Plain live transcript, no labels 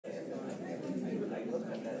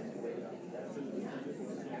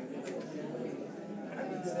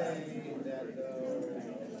would say that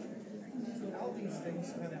all these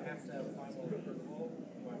things kind of have to have final approval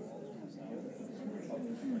by Walter.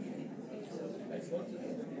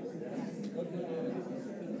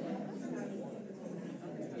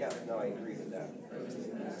 Yeah, no, I agree with that.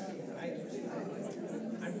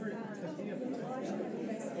 I'm pretty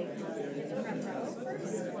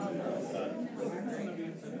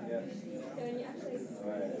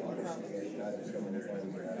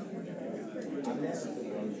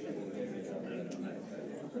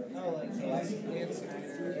oh, like Dan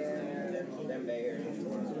Snyder and Dan Bayer.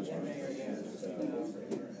 Yeah.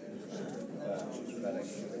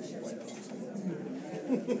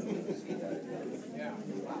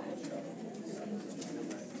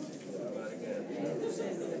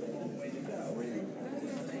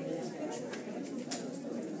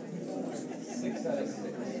 Six out of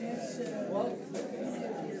six. Well,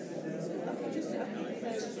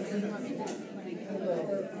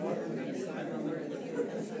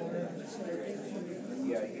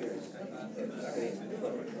 Yeah, here.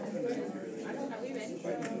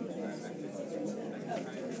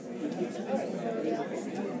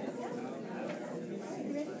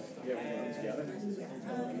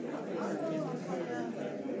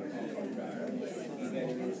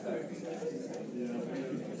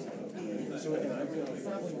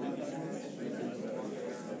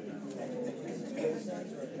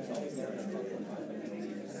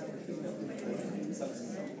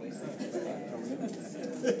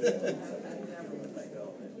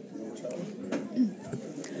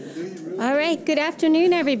 All right, good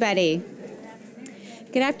afternoon, everybody.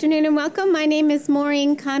 Good afternoon and welcome. My name is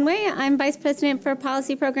Maureen Conway. I'm Vice President for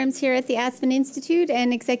Policy Programs here at the Aspen Institute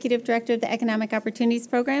and Executive Director of the Economic Opportunities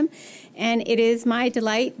Program. And it is my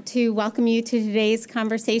delight to welcome you to today's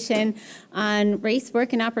conversation on race,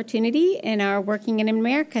 work, and opportunity in our Working in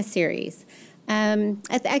America series.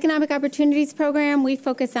 At the Economic Opportunities Program, we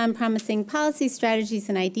focus on promising policy strategies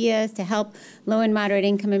and ideas to help low and moderate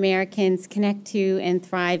income Americans connect to and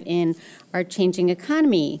thrive in our changing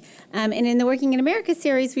economy. And in the Working in America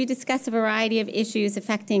series, we discuss a variety of issues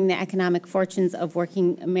affecting the economic fortunes of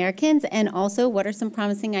working Americans and also what are some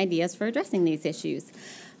promising ideas for addressing these issues.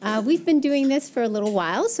 We've been doing this for a little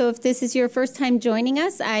while, so if this is your first time joining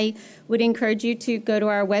us, I would encourage you to go to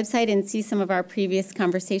our website and see some of our previous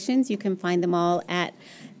conversations. You can find them all at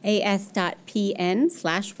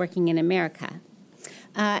as.pn/workinginamerica.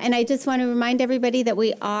 And I just want to remind everybody that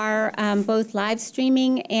we are both live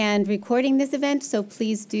streaming and recording this event, so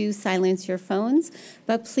please do silence your phones.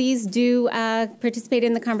 But please do participate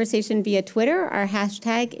in the conversation via Twitter. Our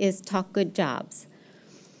hashtag is TalkGoodJobs.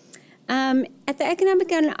 At the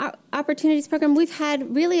Economic Opportunities Program, we've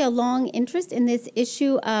had really a long interest in this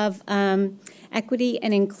issue of equity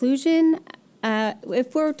and inclusion.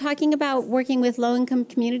 If we're talking about working with low-income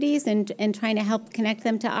communities and trying to help connect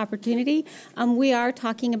them to opportunity, we are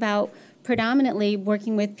talking about predominantly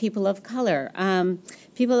working with people of color.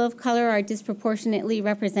 People of color are disproportionately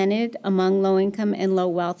represented among low-income and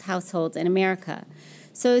low-wealth households in America.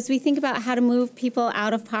 So as we think about how to move people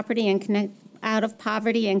out of poverty and connect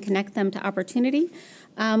them to opportunity,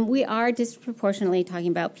 we are disproportionately talking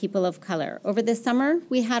about people of color. Over the summer,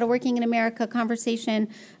 we had a Working in America conversation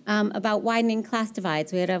about widening class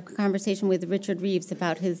divides. We had a conversation with Richard Reeves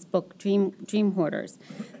about his book, Dream Hoarders.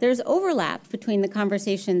 There's overlap between the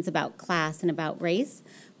conversations about class and about race,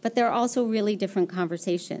 but they're also really different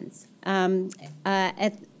conversations. In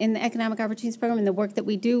the Economic Opportunities Program and the work that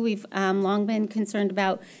we do, we've long been concerned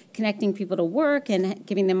about connecting people to work and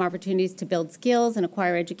giving them opportunities to build skills and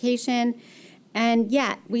acquire education. And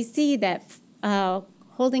yet, we see that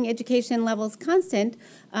holding education levels constant,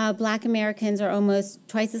 Black Americans are almost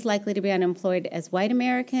twice as likely to be unemployed as white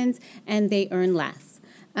Americans, and they earn less.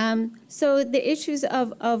 So the issues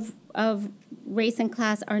of race and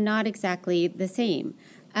class are not exactly the same.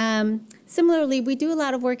 Similarly, we do a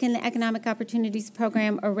lot of work in the Economic Opportunities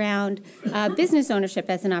Program around business ownership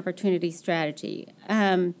as an opportunity strategy.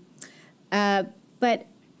 But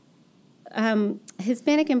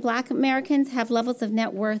Hispanic and Black Americans have levels of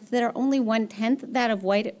net worth that are only 1/10 that of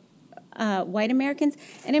white Americans.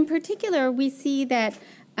 And in particular, we see that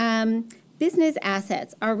business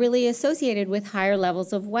assets are really associated with higher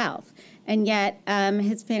levels of wealth. And yet,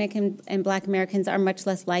 Hispanic and Black Americans are much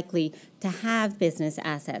less likely to have business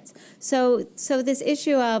assets. So this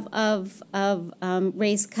issue of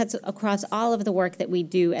race cuts across all of the work that we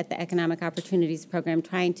do at the Economic Opportunities Program,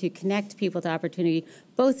 trying to connect people to opportunity,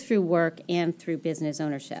 both through work and through business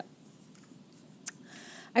ownership.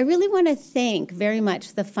 I really want to thank very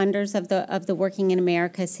much the funders of the Working in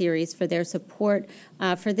America series for their support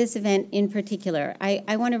for this event in particular.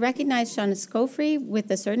 I want to recognize Shauna Scofrey with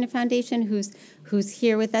the Cerna Foundation, who's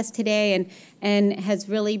here with us today and has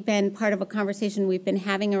really been part of a conversation we've been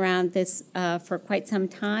having around this for quite some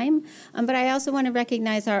time. But I also want to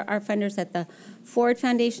recognize our funders at the Ford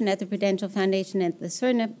Foundation, at the Prudential Foundation, at the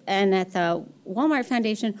Cerna, and at the Walmart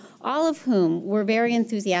Foundation, all of whom were very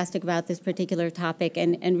enthusiastic about this particular topic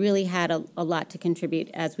and really had a lot to contribute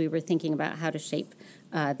as we were thinking about how to shape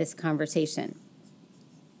this conversation.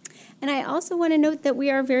 And I also want to note that we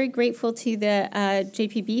are very grateful to the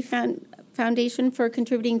JPB Foundation for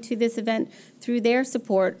contributing to this event through their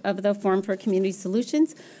support of the Forum for Community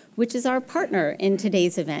Solutions, which is our partner in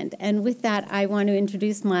today's event. And with that, I want to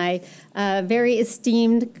introduce my very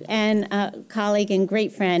esteemed and colleague and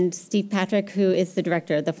great friend, Steve Patrick, who is the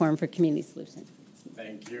director of the Forum for Community Solutions.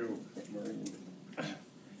 Thank you, Maureen.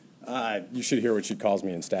 You should hear what she calls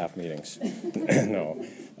me in staff meetings. No.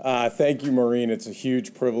 Thank you, Maureen. It's a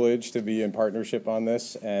huge privilege to be in partnership on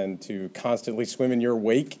this and to constantly swim in your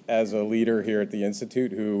wake as a leader here at the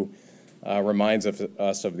Institute who reminds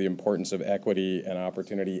us of the importance of equity and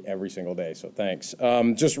opportunity every single day. So thanks.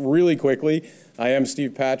 Just really quickly, I am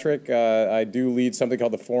Steve Patrick. I do lead something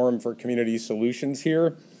called the Forum for Community Solutions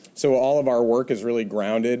here. So all of our work is really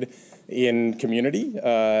grounded in community,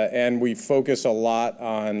 and we focus a lot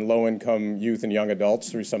on low-income youth and young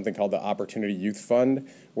adults through something called the Opportunity Youth Fund,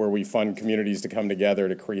 where we fund communities to come together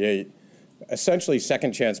to create essentially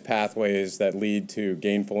second chance pathways that lead to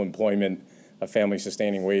gainful employment, a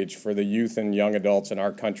family-sustaining wage for the youth and young adults in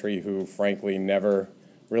our country who, frankly, never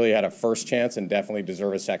really had a first chance and definitely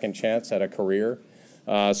deserve a second chance at a career.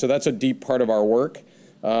 So that's a deep part of our work.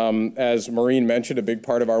 As Maureen mentioned, a big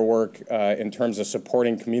part of our work in terms of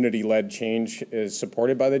supporting community-led change is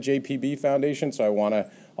supported by the JPB Foundation. So I want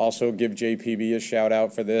to also give JPB a shout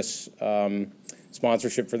out for this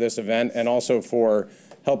sponsorship for this event, and also for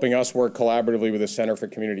helping us work collaboratively with the Center for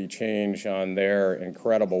Community Change on their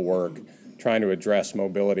incredible work trying to address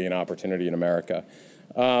mobility and opportunity in America.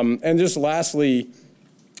 And just lastly,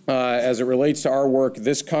 as it relates to our work,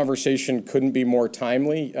 this conversation couldn't be more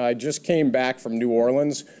timely. I just came back from New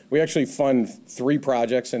Orleans. We actually fund 3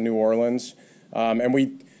 projects in New Orleans, and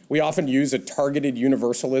we often use a targeted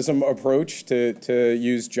universalism approach to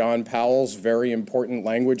use John Powell's very important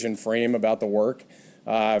language and frame about the work.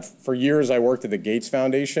 For years, I worked at the Gates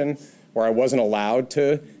Foundation, where I wasn't allowed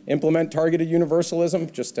to implement targeted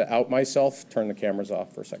universalism, just to out myself. Turn the cameras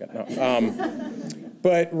off for a second. No.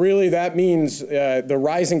 But really, that means the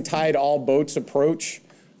rising tide, all boats approach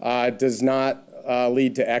does not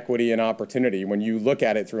lead to equity and opportunity when you look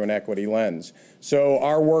at it through an equity lens. So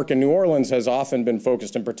our work in New Orleans has often been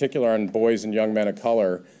focused in particular on boys and young men of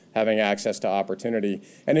color having access to opportunity.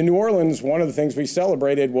 And in New Orleans, one of the things we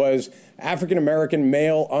celebrated was African-American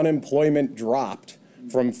male unemployment dropped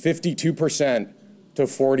from 52% to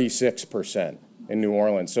 46% in New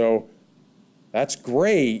Orleans. So that's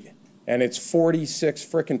great, and it's 46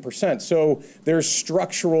 frickin' percent. So there's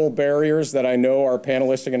structural barriers that I know our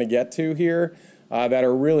panelists are gonna get to here that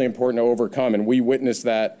are really important to overcome, and we witnessed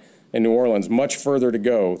that in New Orleans, much further to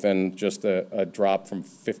go than just a drop from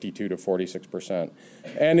 52 to 46%.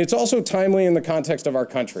 And it's also timely in the context of our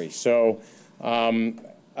country. So,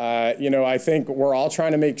 you know, I think we're all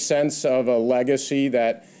trying to make sense of a legacy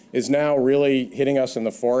that is now really hitting us in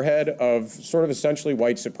the forehead of sort of essentially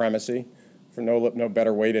white supremacy, for no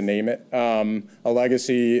better way to name it. A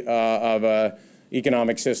legacy of an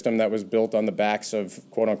economic system that was built on the backs of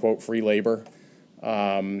quote unquote free labor.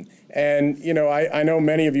 And, you know, I know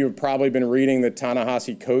many of you have probably been reading the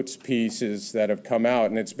Ta-Nehisi Coates pieces that have come out,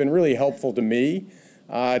 and it's been really helpful to me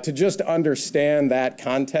to just understand that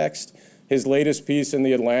context. His latest piece in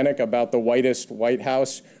The Atlantic about the whitest White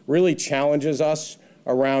House really challenges us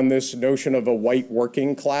around this notion of a white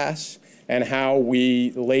working class and how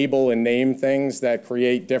we label and name things that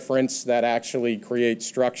create difference, that actually create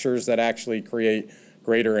structures, that actually create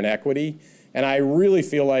greater inequity. And I really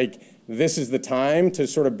feel like this is the time to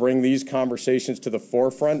sort of bring these conversations to the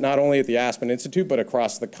forefront, not only at the Aspen Institute, but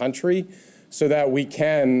across the country, so that we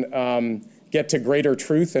can get to greater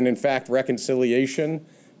truth and, in fact, reconciliation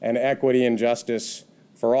and equity and justice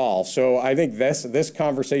for all. So I think this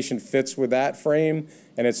conversation fits with that frame,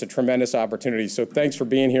 and it's a tremendous opportunity. So thanks for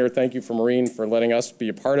being here. Thank you for Maureen for letting us be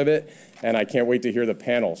a part of it, and I can't wait to hear the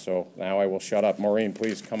panel. So now I will shut up. Maureen,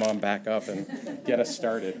 please come on back up and get us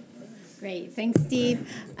started. Great, thanks, Steve.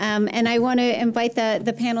 And I want to invite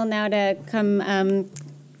the panel now to come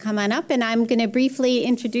come on up, and I'm going to briefly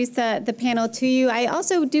introduce the panel to you. I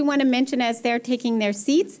also do want to mention, as they're taking their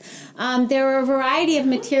seats, there are a variety of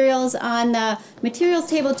materials on the materials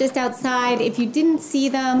table just outside. If you didn't see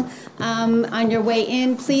them on your way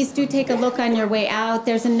in, please do take a look on your way out.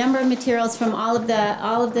 There's a number of materials from all of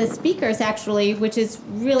the speakers, actually, which is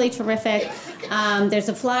really terrific. There's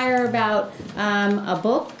a flyer about a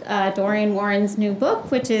book, Dorian Warren's new book,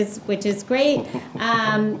 which is great.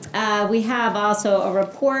 We have also a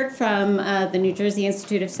report from the New Jersey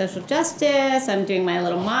Institute of Social Justice. I'm doing my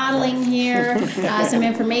little modeling here. Some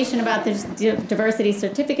information about the Diversity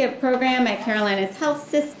Certificate Program at Carolina's Health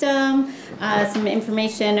System. Some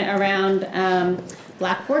information around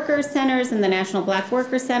Black Worker Centers and the National Black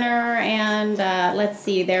Worker Center. And let's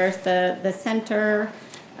see, there's the Center.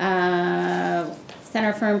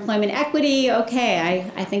 Center for Employment Equity. Okay,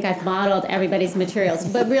 I think I've modeled everybody's materials,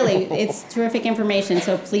 but really, it's terrific information.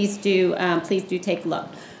 So please do take a look.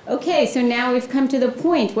 Okay, so now we've come to the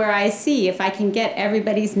point where I see if I can get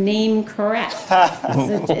everybody's name correct.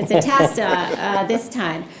 It's a test this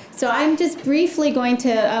time. So I'm just briefly going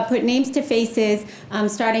to put names to faces,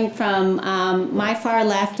 starting from my far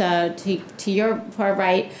left to your far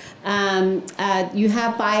right. You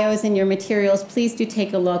have bios in your materials. Please do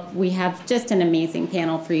take a look. We have just an amazing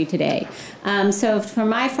panel for you today. So from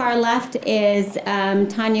my far left is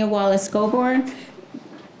Tanya Wallace-Goborn,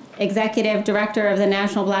 Executive Director of the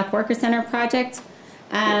National Black Worker Center Project.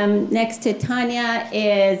 Next to Tanya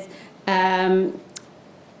is Don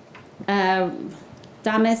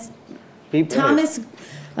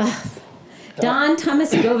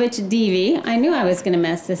Tomasgovich Devi. I knew I was going to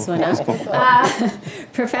mess this one up.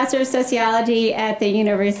 Professor of Sociology at the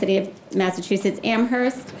University of Massachusetts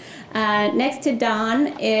Amherst. Next to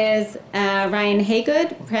Don is Ryan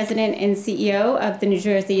Haygood, President and CEO of the New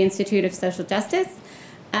Jersey Institute of Social Justice.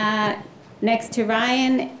 Next to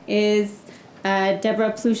Ryan is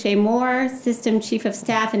Deborah Pluchet-Moore, System Chief of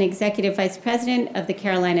Staff and Executive Vice President of the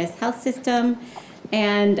Carolinas Health System.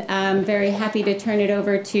 And I'm very happy to turn it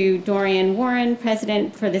over to Dorian Warren,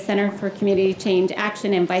 President for the Center for Community Change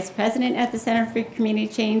Action and Vice President at the Center for Community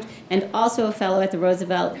Change, and also a fellow at the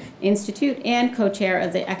Roosevelt Institute and co-chair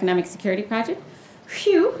of the Economic Security Project.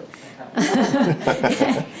 Phew.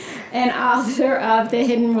 And author of The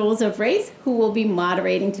Hidden Rules of Race, who will be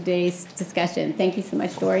moderating today's discussion. Thank you so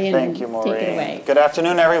much, Dorian. Thank you, Maureen. Take it away. Good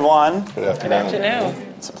afternoon, everyone. Good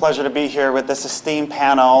afternoon. It's a pleasure to be here with this esteemed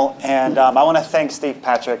panel. And I want to thank Steve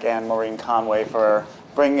Patrick and Maureen Conway for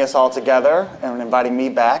bringing us all together and inviting me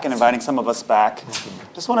back and inviting some of us back.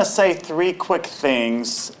 Just want to say 3 quick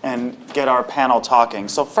things and get our panel talking.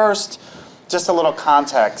 So first, just a little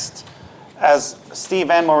context. As Steve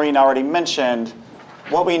and Maureen already mentioned,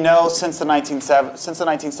 what we know since the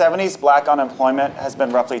 1970s, black unemployment has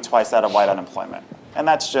been roughly twice that of white unemployment. And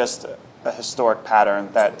that's just a historic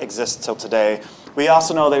pattern that exists till today. We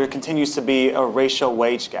also know there continues to be a racial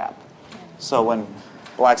wage gap. So when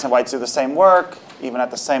blacks and whites do the same work, even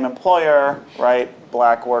at the same employer, right,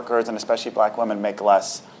 black workers and especially black women make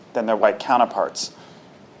less than their white counterparts.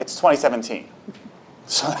 It's 2017.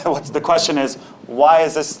 So the question is, why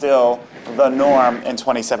is this still the norm in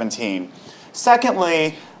 2017?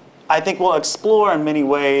 Secondly, I think we'll explore in many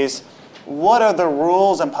ways what are the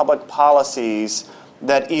rules and public policies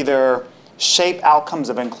that either shape outcomes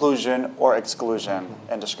of inclusion or exclusion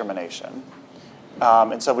and discrimination.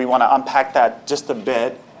 And so we want to unpack that just a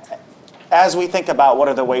bit as we think about what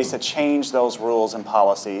are the ways to change those rules and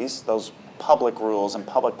policies, those public rules and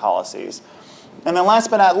public policies. And then last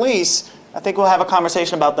but not least, I think we'll have a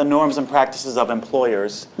conversation about the norms and practices of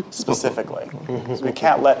employers specifically. So we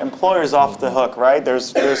can't let employers off the hook, right?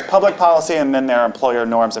 There's public policy and then there are employer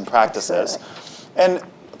norms and practices. And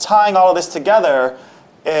tying all of this together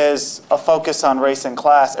is a focus on race and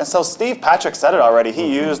class. And so Steve Patrick said it already.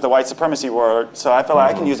 He used the white supremacy word, so I feel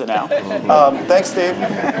like I can use it now. Thanks, Steve.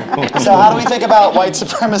 So how do we think about white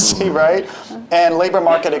supremacy, right? And labor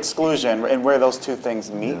market exclusion and where those two things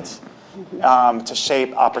meet? To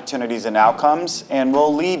shape opportunities and outcomes. And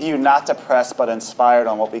we'll leave you not depressed but inspired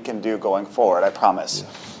on what we can do going forward, I promise.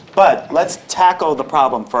 But let's tackle the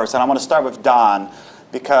problem first. And I want to start with Don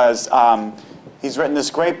because he's written this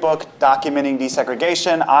great book, Documenting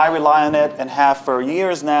Desegregation. I rely on it and have for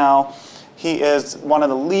years now. He is one of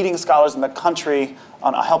the leading scholars in the country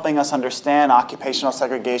on helping us understand occupational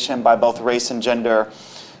segregation by both race and gender.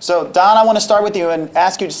 So Don, I want to start with you and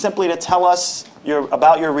ask you simply to tell us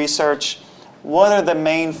about your research. What are the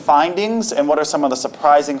main findings and what are some of the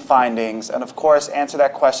surprising findings? And of course, answer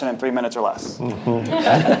that question in 3 minutes or less.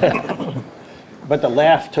 But the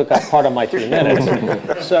laugh took up part of my 3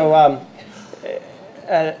 minutes. So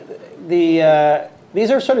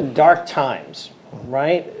these are sort of dark times,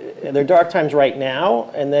 right? They're dark times right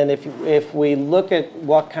now, and then if we look at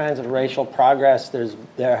what kinds of racial progress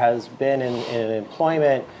there has been in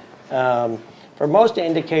employment, for most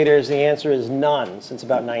indicators, the answer is none since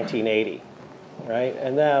about 1980, right?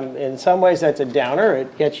 And in some ways, that's a downer.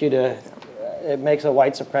 It gets you to, it makes a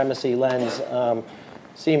white supremacy lens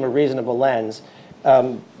seem a reasonable lens.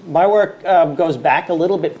 My work goes back a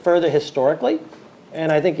little bit further historically.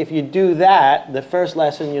 And I think if you do that, the first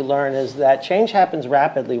lesson you learn is that change happens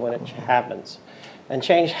rapidly when it happens. And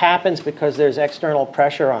change happens because there's external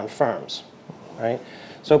pressure on firms, right?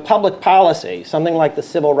 So public policy, something like the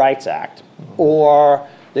Civil Rights Act, or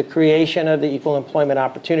the creation of the Equal Employment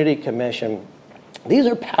Opportunity Commission, these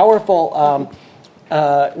are powerful,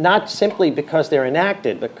 not simply because they're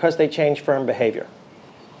enacted, but because they change firm behavior,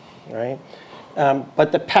 right?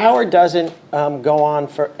 But the power doesn't go on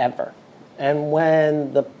forever. And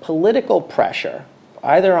when the political pressure,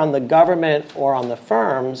 either on the government or on the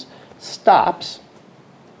firms, stops,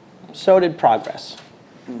 so did progress,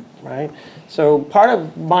 right? So part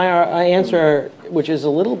of my answer, which is a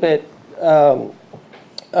little bit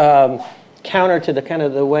counter to the kind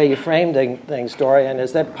of the way you framed things, Dorian,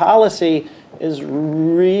 is that policy is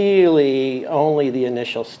really only the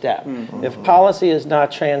initial step. If policy is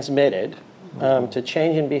not transmitted to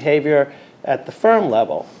change in behavior at the firm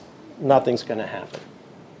level, nothing's going to happen,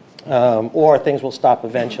 or things will stop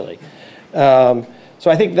eventually. So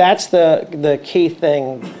I think that's the key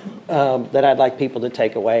thing that I'd like people to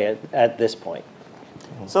take away at this point.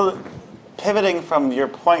 So pivoting from your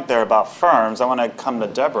point there about firms, I want to come to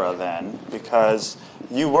Deborah then, because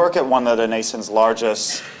you work at one of the nation's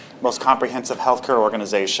largest, most comprehensive healthcare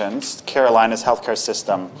organizations, Carolina's healthcare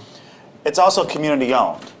system. It's also community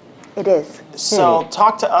owned. It is. So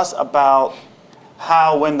talk to us about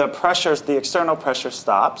how when the external pressure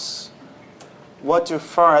stops, what do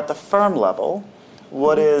at the firm level,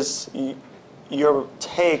 what is your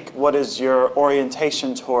take, what is your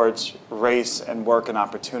orientation towards race and work and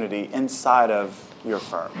opportunity inside of your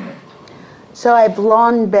firm? So I've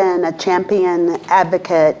long been a champion,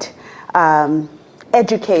 advocate,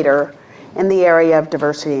 educator in the area of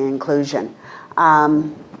diversity and inclusion.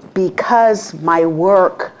 Because my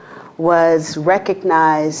work was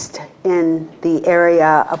recognized in the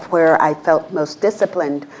area of where I felt most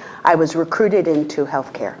disciplined, I was recruited into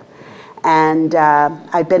healthcare. And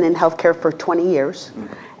I've been in healthcare for 20 years.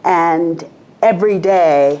 And every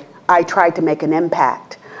day I tried to make an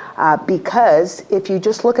impact. Because if you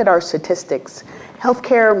just look at our statistics, most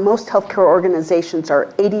healthcare organizations are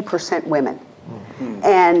 80% women.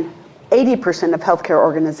 And 80% of healthcare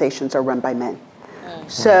organizations are run by men.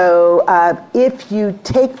 So if you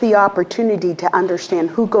take the opportunity to understand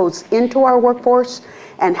who goes into our workforce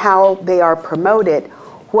and how they are promoted,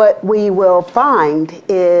 what we will find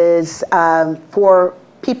is for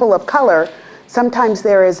people of color, sometimes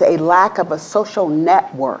there is a lack of a social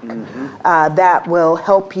network that will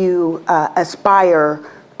help you aspire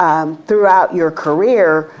throughout your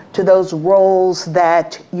career to those roles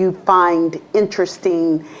that you find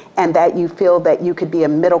interesting and that you feel that you could be a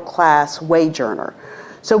middle-class wage earner.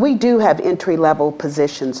 So we do have entry-level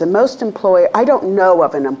positions, and I don't know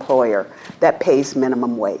of an employer that pays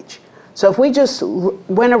minimum wage. So if we just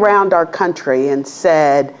went around our country and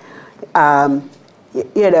said,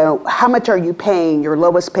 you know, how much are you paying your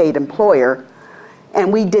lowest paid employer?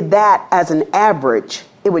 And we did that as an average,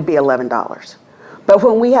 it would be $11. But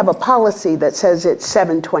when we have a policy that says it's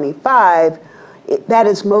 $7.25, that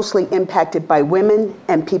is mostly impacted by women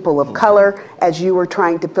and people of color as you were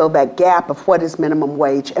trying to fill that gap of what is minimum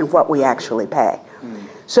wage and what we actually pay.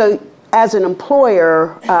 So as an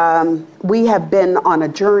employer, we have been on a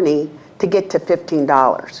journey to get to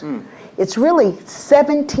 $15. It's really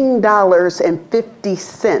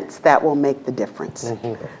 $17.50 that will make the difference.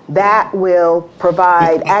 That will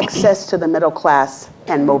provide access to the middle class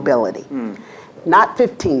and mobility. Not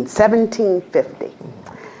 15, 17.50.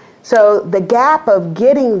 So the gap of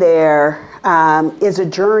getting there is a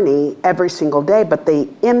journey every single day, but the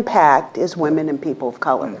impact is women and people of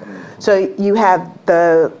color. So you have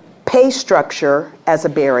the pay structure as a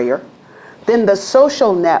barrier, then the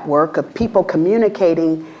social network of people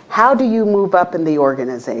communicating, how do you move up in the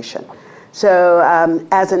organization? So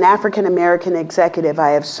as an African American executive,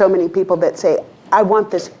 I have so many people that say, I want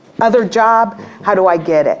this other job, how do I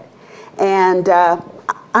get it? And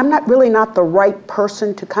I'm really not the right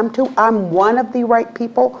person to come to. I'm one of the right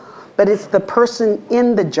people, but it's the person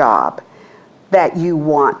in the job that you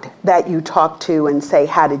want, that you talk to and say,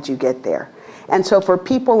 how did you get there? And so for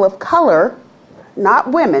people of color,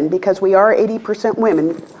 not women, because we are 80%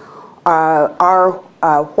 women, our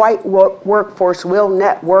white workforce will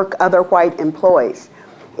network other white employees.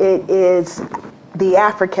 It is the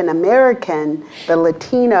African American, the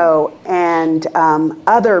Latino, and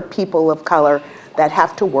other people of color that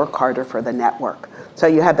have to work harder for the network. So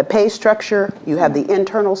you have the pay structure, you have the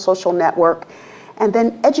internal social network, and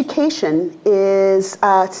then education is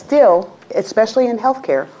still, especially in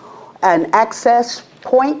healthcare, an access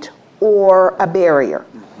point or a barrier.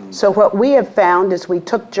 So what we have found is we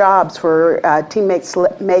took jobs where teammates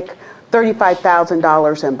make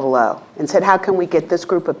 $35,000 and below and said, how can we get this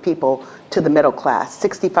group of people to the middle class?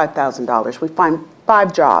 $65,000. We find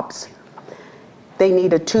 5 jobs. They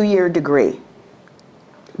need a 2-year degree.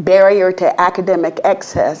 Barrier to academic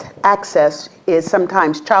access is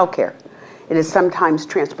sometimes childcare. It is sometimes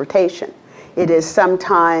transportation. It is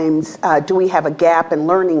sometimes, do we have a gap in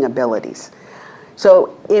learning abilities?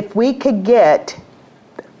 So if we could get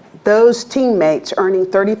those teammates earning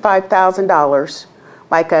 $35,000,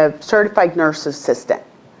 like a certified nurse assistant,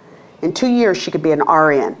 in 2 years she could be an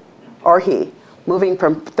RN, or he, moving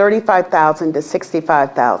from $35,000 to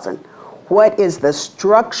 $65,000. What is the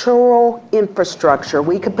structural infrastructure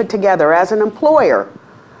we could put together as an employer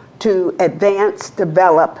to advance,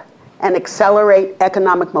 develop, and accelerate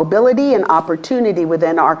economic mobility and opportunity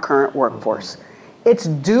within our current workforce? It's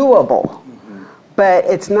doable. But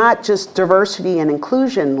it's not just diversity and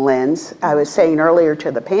inclusion lens. I was saying earlier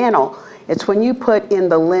to the panel, it's when you put in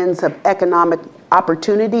the lens of economic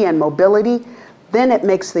opportunity and mobility, then it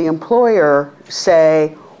makes the employer say,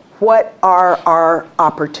 what are our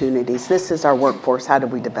opportunities? This is our workforce. How do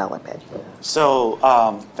we develop it? So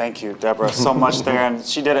thank you, Deborah, so much there. And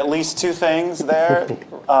she did at least 2 things there.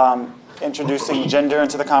 Introducing gender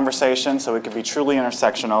into the conversation so it could be truly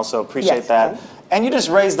intersectional, so appreciate Yes, that. okay. And you just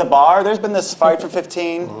raised the bar. There's been this Fight for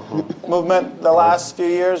 15 movement the last few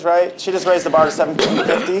years, right? She just raised the bar to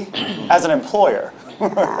 1750 as an employer.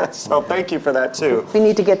 So thank you for that too. We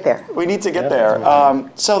need to get there. We need to get there.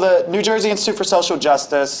 So the New Jersey Institute for Social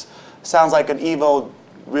Justice sounds like an evil,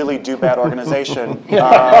 really do-bad organization.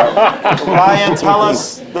 Ryan, tell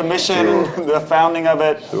us the mission, the founding of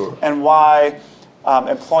it, and why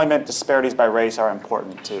employment disparities by race are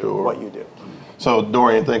important to what you do. So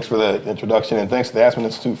Dorian, thanks for that introduction, and thanks to the Aspen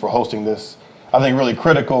Institute for hosting this, I think, really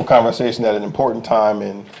critical conversation at an important time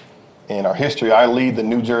in our history. I lead the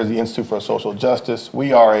New Jersey Institute for Social Justice.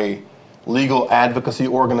 We are a legal advocacy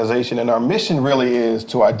organization, and our mission really is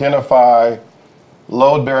to identify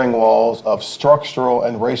load-bearing walls of structural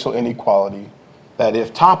and racial inequality that,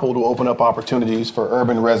 if toppled, will open up opportunities for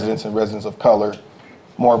urban residents and residents of color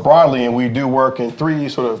more broadly. And we do work in 3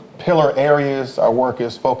 sort of pillar areas. Our work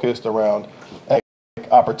is focused around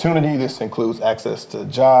opportunity. This includes access to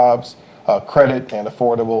jobs, credit, and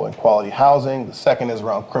affordable and quality housing. The second is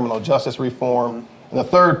around criminal justice reform. And the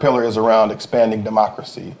third pillar is around expanding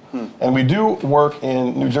democracy. And we do work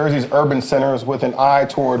in New Jersey's urban centers with an eye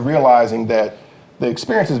toward realizing that the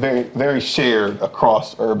experience is very, very shared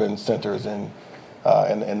across urban centers in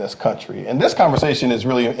this country. And this conversation is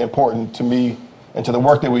really important to me and to the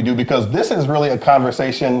work that we do, because this is really a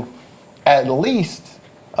conversation at least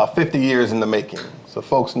 50 years in the making. So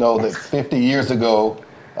folks know that 50 years ago,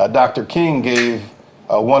 Dr. King gave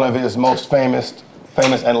one of his most famous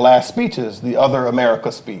and last speeches, the Other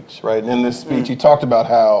America speech, right? And in this speech, he talked about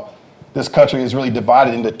how this country is really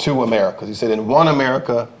divided into 2 Americas. He said in one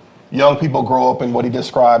America, young people grow up in what he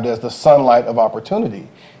described as the sunlight of opportunity.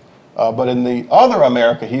 But in the other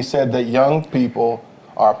America, he said that young people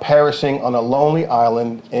are perishing on a lonely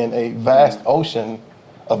island in a vast ocean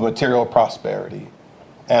of material prosperity.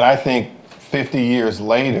 And I think 50 years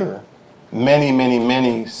later,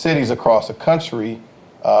 many cities across the country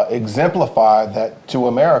exemplify that 2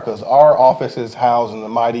 Americas. Our office is housed in the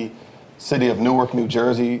mighty city of Newark, New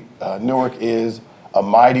Jersey. Newark is a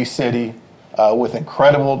mighty city with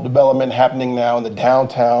incredible development happening now in the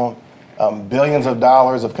downtown, billions of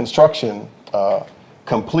dollars of construction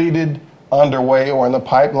completed, underway, or in the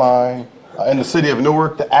pipeline. In the city of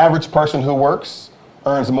Newark, the average person who works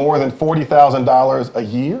earns more than $40,000 a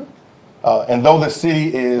year. And though the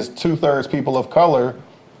city is 2/3 people of color,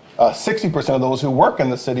 60% of those who work in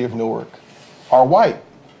the city of Newark are white.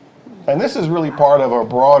 And this is really part of a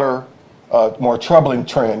broader, more troubling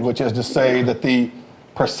trend, which is to say that the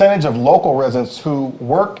percentage of local residents who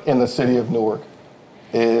work in the city of Newark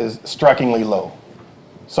is strikingly low.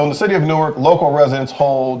 So in the city of Newark, local residents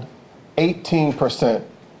hold 18%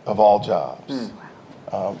 of all jobs.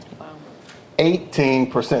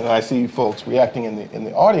 18%, and I see folks reacting in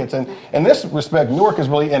the audience. And in this respect, Newark is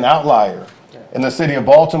really an outlier. In the city of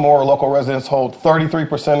Baltimore, local residents hold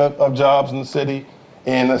 33% of jobs in the city.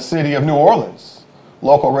 In the city of New Orleans,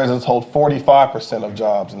 local residents hold 45% of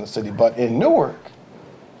jobs in the city. But in Newark,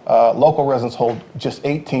 local residents hold just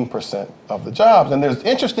 18% of the jobs. And there's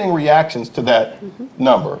interesting reactions to that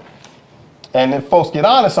number. And if folks get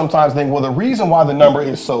honest, sometimes think, well, the reason why the number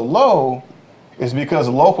is so low is because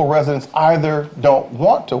local residents either don't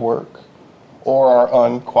want to work or are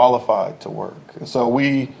unqualified to work. And so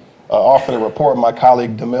we authored a report, my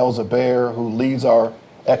colleague Demel Zubair, who leads our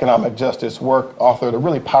economic justice work, authored a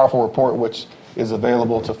really powerful report which is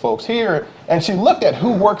available to folks here. And she looked at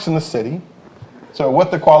who works in the city, so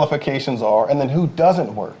what the qualifications are, and then who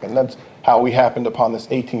doesn't work. And that's how we happened upon this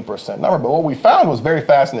 18% number. But what we found was very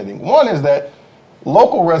fascinating. One is that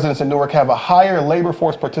local residents in Newark have a higher labor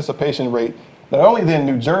force participation rate, not only than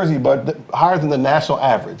New Jersey, but higher than the national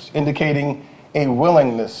average, indicating a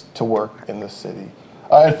willingness to work in the city.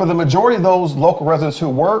 And for the majority of those local residents who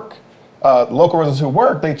work,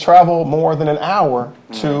 they travel more than an hour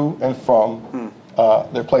to and from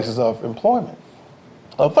their places of employment.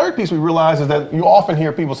 The third piece we realize is that you often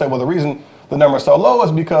hear people say, well, the reason the number is so low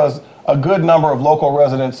is because a good number of local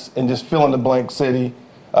residents in just fill in the blank city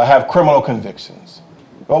have criminal convictions.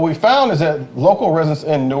 What we found is that local residents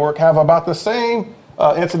in Newark have about the same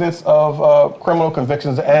incidence of criminal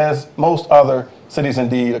convictions as most other cities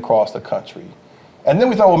indeed across the country. And then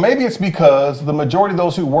we thought, well, maybe it's because the majority of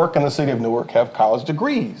those who work in the city of Newark have college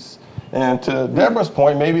degrees. And to Deborah's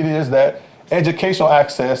point, maybe it is that educational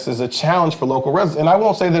access is a challenge for local residents. And I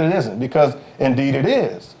won't say that it isn't, because indeed it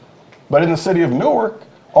is. But in the city of Newark,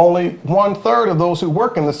 only 1/3 of those who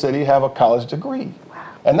work in the city have a college degree.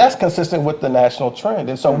 And that's consistent with the national trend.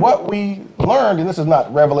 And so what we learned, and this is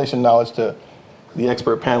not revelation knowledge to the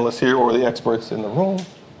expert panelists here or the experts in the room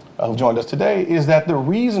who joined us today, is that the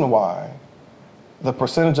reason why the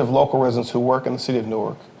percentage of local residents who work in the city of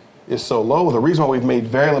Newark is so low, the reason why we've made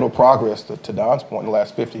very little progress, to Don's point, in the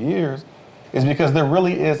last 50 years, is because there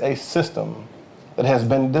really is a system that has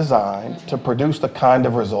been designed to produce the kind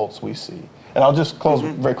of results we see. And I'll just close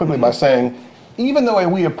very quickly by saying, even the way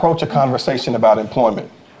we approach a conversation about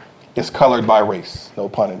employment is colored by race, no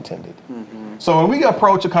pun intended. So when we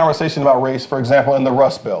approach a conversation about race, for example, in the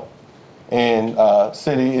Rust Belt,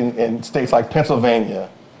 in states like Pennsylvania,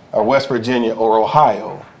 or West Virginia, or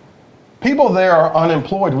Ohio, people there are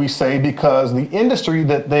unemployed, we say, because the industry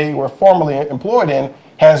that they were formerly employed in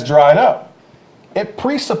has dried up. It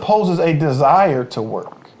presupposes a desire to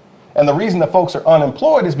work. And the reason that folks are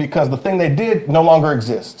unemployed is because the thing they did no longer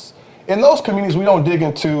exists. In those communities, we don't dig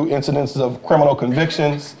into incidences of criminal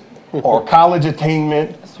convictions or college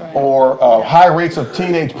attainment or high rates of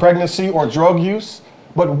teenage pregnancy or drug use.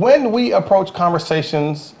 But when we approach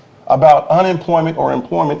conversations about unemployment or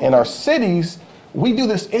employment in our cities, we do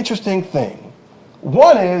this interesting thing.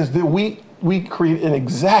 One is that we create an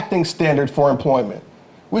exacting standard for employment.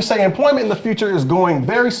 We say employment in the future is going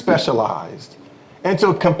very specialized. And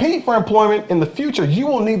to compete for employment in the future, you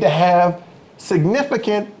will need to have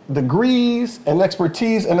significant degrees and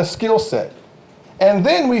expertise and a skill set. And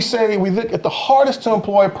then we say, we look at the hardest to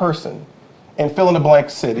employ person in fill in the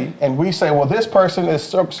blank city, and we say, well, this person is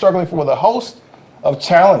struggling with a host of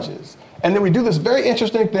challenges. And then we do this very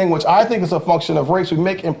interesting thing, which I think is a function of race. We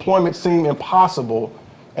make employment seem impossible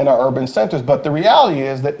in our urban centers. But the reality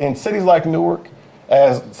is that in cities like Newark,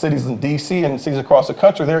 as cities in DC and cities across the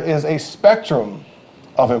country, there is a spectrum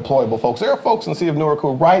of employable folks. There are folks in the city of Newark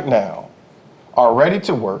who right now are ready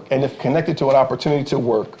to work, and if connected to an opportunity to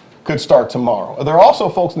work, could start tomorrow. There are also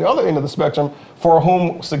folks on the other end of the spectrum for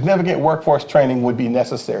whom significant workforce training would be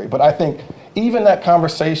necessary. But I think even that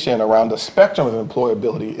conversation around the spectrum of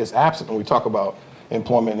employability is absent when we talk about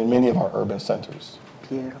employment in many of our urban centers.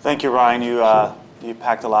 Thank you, Ryan. You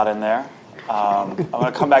packed a lot in there. I'm going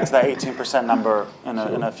to come back to that 18% number in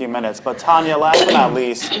a few minutes. But Tanya, last but not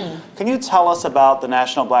least, can you tell us about the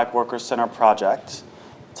National Black Worker Center project?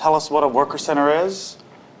 Tell us what a worker center is.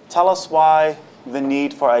 Tell us why the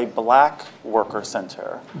need for a Black Worker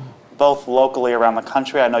Center, both locally around the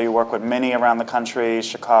country. I know you work with many around the country,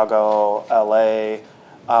 Chicago, LA,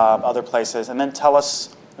 other places. And then tell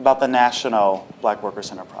us about the National Black Worker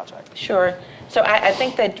Center project. Sure. So I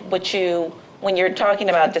think that when you're talking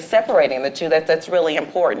about just separating the two, that's really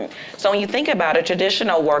important. So when you think about a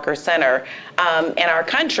traditional worker center in our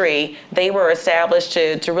country, they were established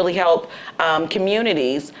to really help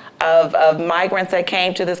communities of migrants that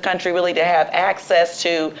came to this country really to have access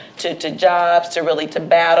to jobs, to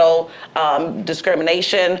battle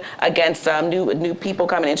discrimination against new people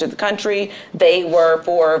coming into the country. They were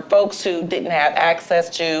for folks who didn't have access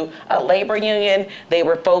to a labor union. They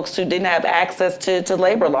were folks who didn't have access to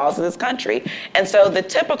labor laws in this country. And so the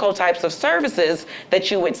typical types of services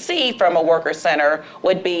that you would see from a worker center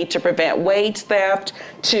would be to prevent wage theft,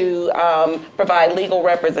 to provide legal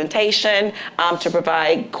representation, to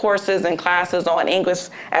provide courses and classes on English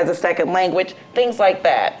as a second language, things like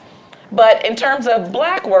that. But in terms of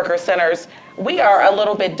Black worker centers, we are a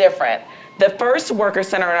little bit different. The first worker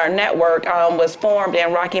center in our network was formed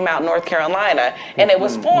in Rocky Mount, North Carolina, and it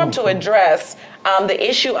was formed to address the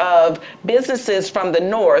issue of businesses from the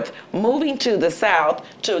North moving to the South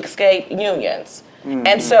to escape unions.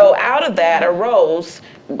 And so out of that arose,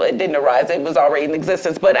 well, it didn't arise, it was already in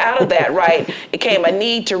existence, but out of that, right, it came a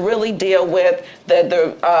need to really deal with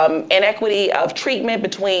the inequity of treatment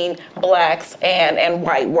between Blacks and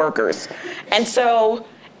white workers. And so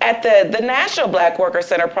at the National Black Worker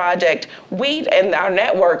Center Project, we, in our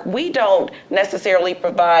network, we don't necessarily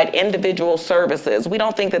provide individual services. We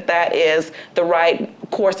don't think that that is the right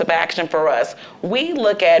course of action for us. We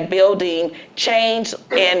look at building change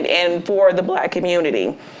in for the Black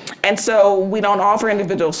community. And so we don't offer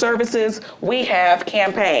individual services. We have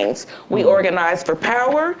campaigns. We organize for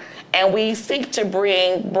power, and we seek to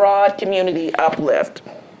bring broad community uplift.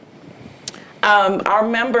 Our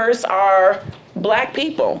members are Black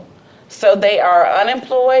people. So they are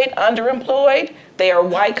unemployed, underemployed, they are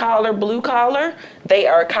white collar, blue collar, they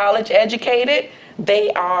are college educated,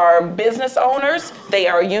 they are business owners, they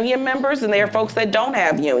are union members, and they are folks that don't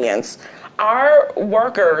have unions. Our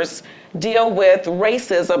workers deal with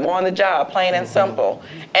racism on the job, plain and simple.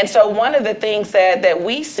 And so one of the things that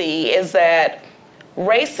we see is that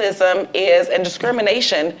racism is, and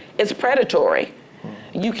discrimination is predatory.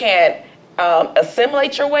 You can't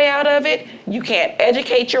assimilate your way out of it. You can't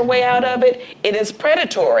educate your way out of it. It is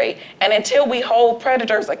predatory. And until we hold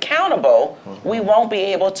predators accountable, we won't be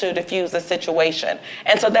able to diffuse the situation.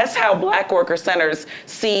 And so that's how Black worker centers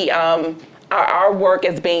see our work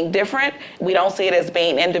as being different. We don't see it as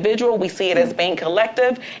being individual. We see it as being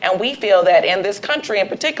collective. And we feel that in this country in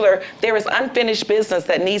particular, there is unfinished business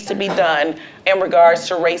that needs to be done in regards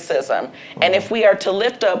to racism. And if we are to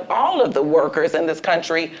lift up all of the workers in this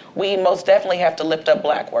country, we most definitely have to lift up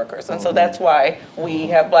Black workers. And so that's why we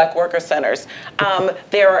have Black worker centers.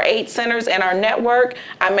 There are 8 centers in our network.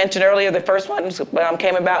 I mentioned earlier the first one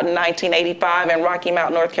came about in 1985 in Rocky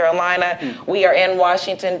Mount, North Carolina. We are in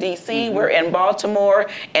Washington, D.C. We're in Baltimore,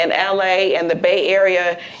 and L.A., and the Bay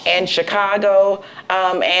Area, and Chicago,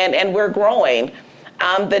 and we're growing.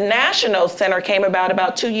 The National Center came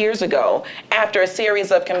about 2 years ago after a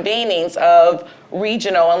series of convenings of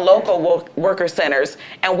regional and local worker centers,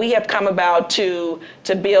 and we have come about to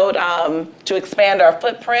build, to expand our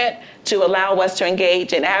footprint, to allow us to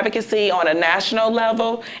engage in advocacy on a national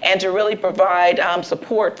level, and to really provide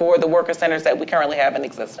support for the worker centers that we currently have in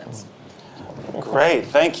existence. Great,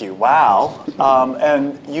 thank you. Wow.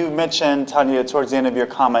 And you mentioned, Tanya, towards the end of your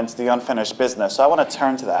comments, the unfinished business. So I want to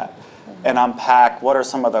turn to that and unpack what are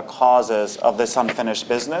some of the causes of this unfinished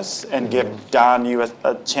business, and give Don you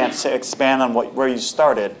a chance to expand on where you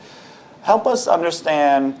started. Help us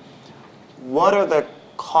understand what are the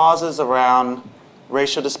causes around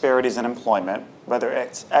racial disparities in employment, whether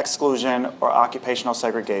it's exclusion or occupational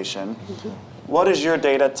segregation. What does your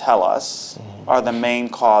data tell us are the main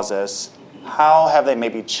causes? How have they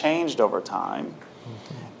maybe changed over time?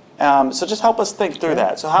 So just help us think through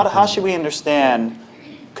that. So how should we understand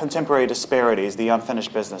contemporary disparities, the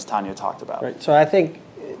unfinished business Tanya talked about? Right. So I think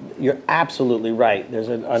you're absolutely right. There's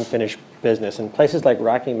an unfinished business, and places like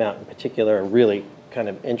Rocky Mount in particular are really kind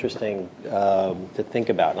of interesting to think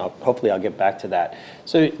about, and hopefully I'll get back to that.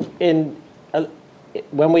 So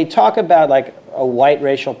when we talk about like a white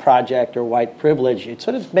racial project or white privilege, it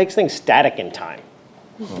sort of makes things static in time.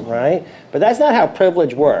 Right? But that's not how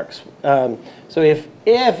privilege works. So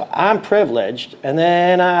if I'm privileged and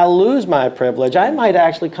then I lose my privilege, I might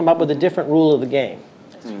actually come up with a different rule of the game,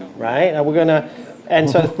 right? And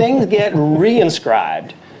so things get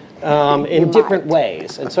reinscribed in different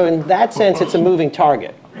ways. And so in that sense, it's a moving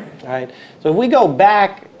target, right? So if we go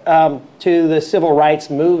back to the civil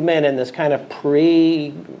rights movement and this kind of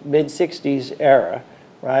pre-mid-60s era,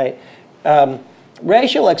 right?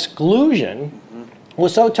 Racial exclusion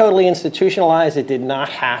was so totally institutionalized, it did not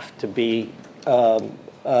have to be,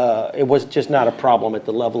 it was just not a problem at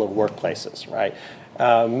the level of workplaces, right?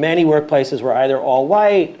 Many workplaces were either all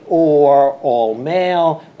white or all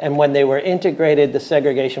male, and when they were integrated, the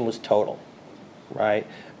segregation was total, right?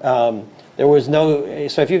 There was no,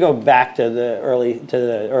 so if you go back to the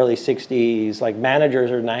early 60s, like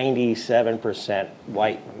managers are 97%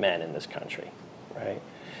 white men in this country, right?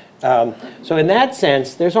 So in that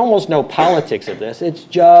sense, there's almost no politics of this. It's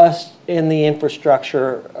just in the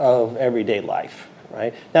infrastructure of everyday life,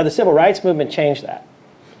 right? Now, the civil rights movement changed that.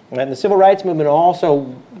 And the civil rights movement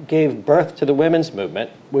also gave birth to the women's movement,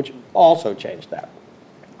 which also changed that,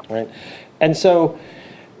 right? And so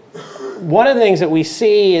one of the things that we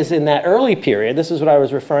see is in that early period, this is what I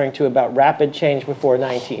was referring to about rapid change before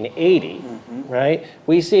 1980, right?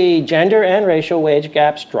 We see gender and racial wage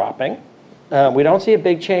gaps dropping. We don't see a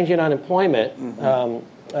big change in unemployment.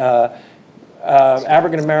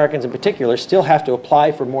 African Americans in particular still have to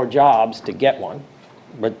apply for more jobs to get one,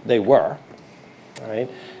 but they were, right?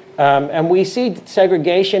 And we see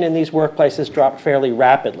segregation in these workplaces drop fairly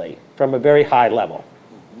rapidly from a very high level,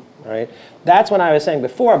 right? That's when I was saying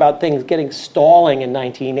before about things getting stalling in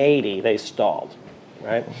 1980, they stalled,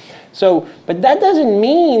 right? So, but that doesn't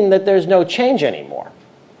mean that there's no change anymore,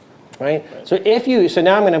 right? So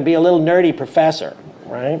now I'm going to be a little nerdy professor,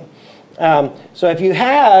 right? So if you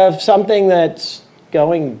have something that's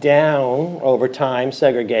going down over time,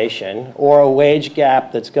 segregation, or a wage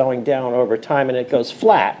gap that's going down over time and it goes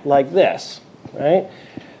flat like this, right?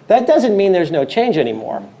 That doesn't mean there's no change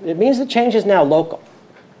anymore. It means the change is now local.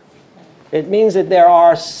 It means that there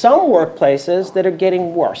are some workplaces that are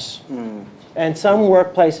getting worse and some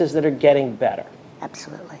workplaces that are getting better.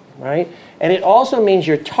 Absolutely. Right? And it also means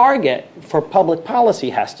your target for public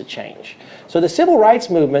policy has to change. So the civil rights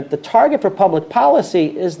movement, the target for public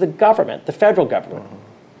policy is the government, the federal government,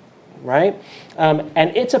 right?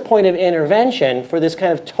 And it's a point of intervention for this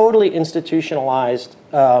kind of totally institutionalized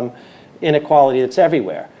inequality that's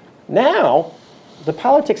everywhere. Now, the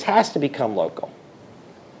politics has to become local,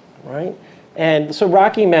 right? And so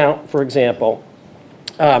Rocky Mount, for example,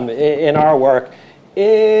 in our work,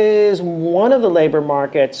 is one of the labor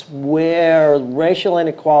markets where racial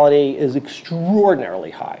inequality is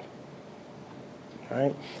extraordinarily high.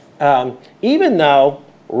 Right? Even though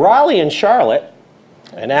Raleigh and Charlotte,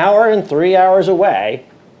 an hour and 3 hours away,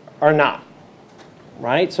 are not.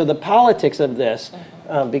 Right? So the politics of this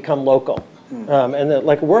become local. And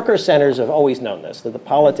like worker centers have always known this, that the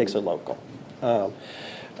politics are local.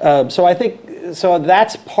 So I think, so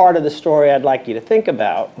that's part of the story I'd like you to think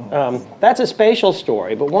about. That's a spatial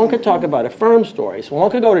story, but one could talk about a firm story. So one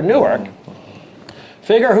could go to Newark,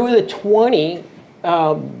 figure who the 20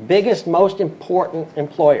 biggest, most important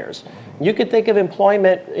employers. You could think of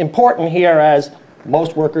employment, important here as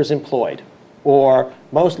most workers employed or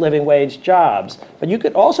most living wage jobs. But you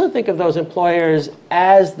could also think of those employers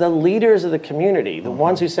as the leaders of the community, the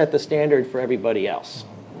ones who set the standard for everybody else,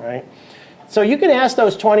 right? So you can ask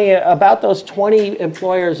those 20, about those 20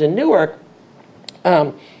 employers in Newark,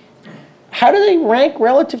 how do they rank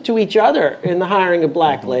relative to each other in the hiring of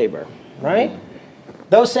black labor, right?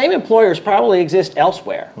 Those same employers probably exist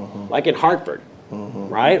elsewhere, like in Hartford,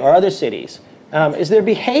 right, or other cities. Is their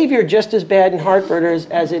behavior just as bad in Hartford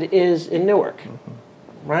as it is in Newark,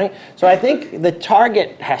 right? So I think the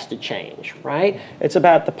target has to change, right? It's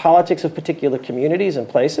about the politics of particular communities and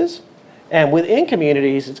places. And within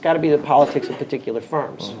communities, it's got to be the politics of particular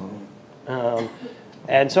firms.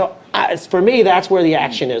 And so for me, that's where the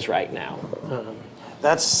action is right now.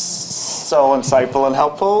 That's so insightful and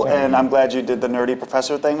helpful, and I'm glad you did the nerdy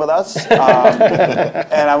professor thing with us. And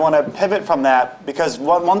I want to pivot from that, because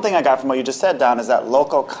one thing I got from what you just said, Don, is that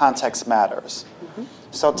local context matters.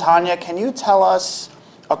 So Tanya, can you tell us,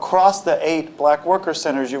 across the 8 black worker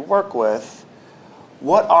centers you work with,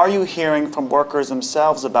 what are you hearing from workers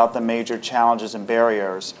themselves about the major challenges and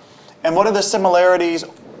barriers? And what are the similarities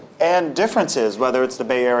and differences, whether it's the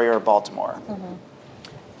Bay Area or Baltimore?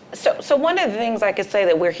 So one of the things I could say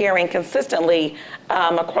that we're hearing consistently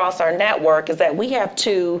across our network is that we have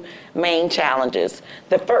 2 main challenges.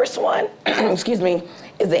 The first one, excuse me,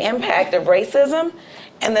 is the impact of racism.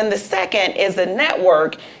 And then the second is the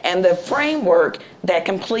network and the framework that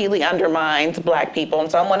completely undermines black people.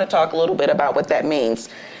 And so I want to talk a little bit about what that means.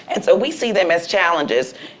 And so we see them as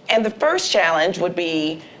challenges. And the first challenge would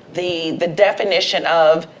be the definition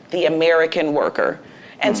of the American worker.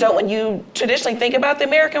 And so when you traditionally think about the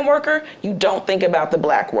American worker, you don't think about the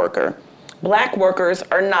black worker. Black workers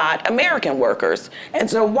are not American workers. And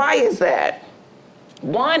so why is that?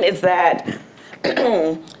 One is that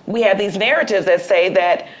we have these narratives that say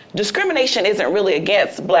that discrimination isn't really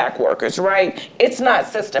against black workers, right? It's not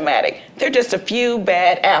systematic. They're just a few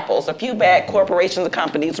bad apples, a few bad corporations and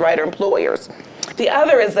companies, right, or employers. The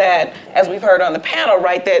other is that, as we've heard on the panel,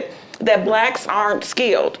 right, that blacks aren't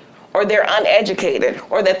skilled, or they're uneducated,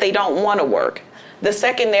 or that they don't want to work. The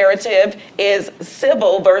second narrative is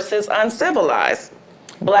civil versus uncivilized.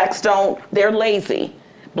 Blacks they're lazy.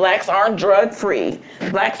 Blacks aren't drug-free.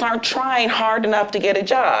 Blacks aren't trying hard enough to get a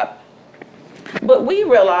job. But we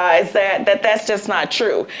realize that that's just not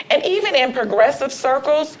true. And even in progressive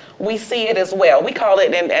circles, we see it as well. We call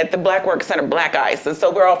it at the Black Work Center black ice. And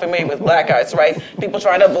so we're all familiar with black ice, right? People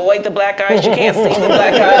trying to avoid the black ice. You can't see the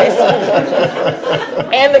black ice.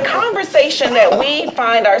 And the conversation that we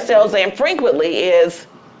find ourselves in frequently is,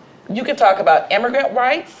 you can talk about immigrant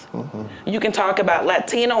rights. You can talk about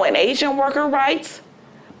Latino and Asian worker rights.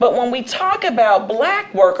 But when we talk about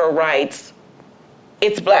black worker rights,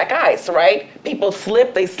 it's black ice, right? People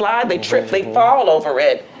slip, they slide, they trip, they fall over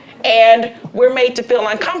it. And we're made to feel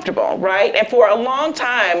uncomfortable, right? And for a long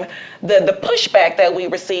time, the pushback that we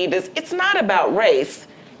received is, it's not about race,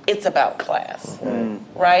 it's about class,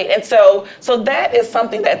 right? And so that is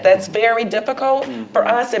something that's very difficult for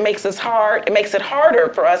us. It makes it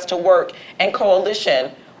harder for us to work in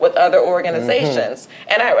coalition with other organizations.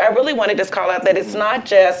 And I really want to just call out that it's not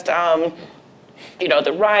just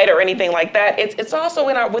the right or anything like that. It's also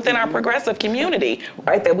within our progressive community,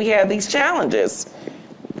 right, that we have these challenges.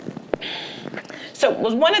 So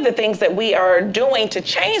one of the things that we are doing to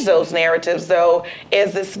change those narratives, though,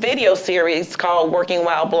 is this video series called Working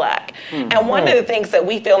While Black. And one of the things that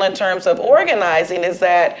we feel in terms of organizing is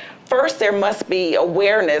that first there must be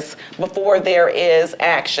awareness before there is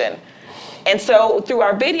action. And so through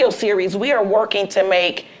our video series, we are working to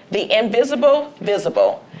make the invisible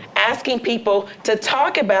visible, asking people to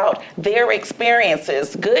talk about their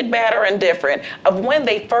experiences, good, bad, or indifferent, of when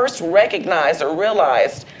they first recognized or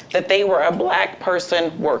realized that they were a black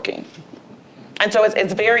person working. And so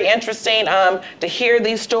it's very interesting to hear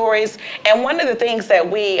these stories. And one of the things that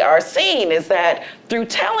we are seeing is that through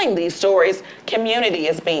telling these stories, community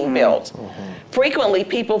is being built. Frequently,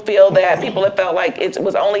 people have felt like it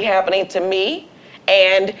was only happening to me.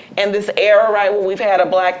 And in this era, right, when we've had a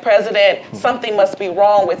black president, something must be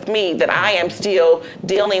wrong with me that I am still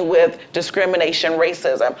dealing with discrimination,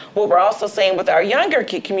 racism. What we're also seeing with our younger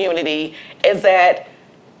so is that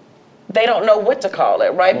they don't know what to call it,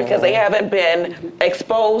 right? Because they haven't been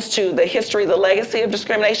exposed to the history, the legacy of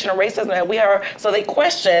discrimination and racism that we are. So they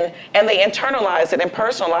question and they internalize it and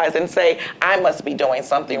personalize it and say, I must be doing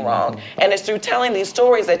something wrong. And it's through telling these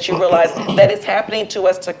stories that you realize that it's happening to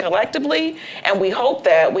us collectively. And we hope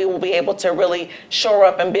that we will be able to really shore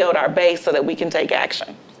up and build our base so that we can take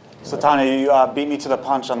action. So Tanya, you beat me to the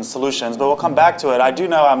punch on the solutions, but we'll come back to it. I do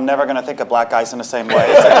know I'm never going to think of black ice in the same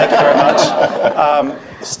way, so thank you very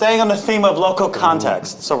much. Staying on the theme of local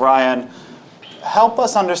context, so Ryan, help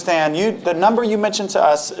us understand, the number you mentioned to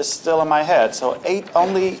us is still in my head, so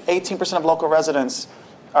only 18% of local residents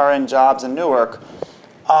are in jobs in Newark.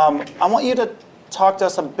 I want you to talk to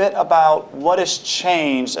us a bit about what has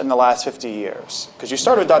changed in the last 50 years, because you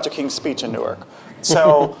started with Dr. King's speech in Newark.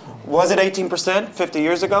 So was it 18% 50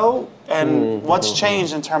 years ago? And what's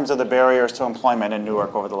changed in terms of the barriers to employment in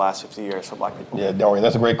Newark over the last 50 years for black people? Yeah, Dorian,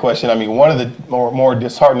 that's a great question. I mean, one of the more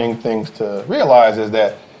disheartening things to realize is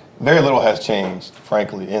that very little has changed,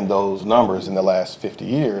 frankly, in those numbers in the last 50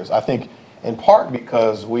 years. I think in part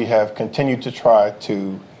because we have continued to try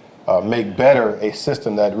to make better a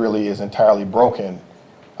system that really is entirely broken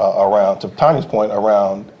around, to Tanya's point,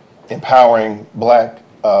 around empowering black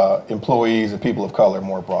employees and people of color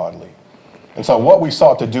more broadly. And so what we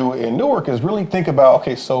sought to do in Newark is really think about,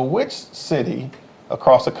 okay, so which city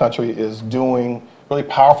across the country is doing really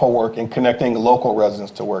powerful work in connecting local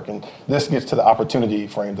residents to work? And this gets to the opportunity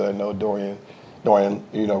frame that I know Dorian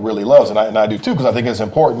really loves, and I do too, because I think it's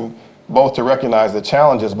important both to recognize the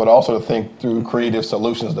challenges, but also to think through creative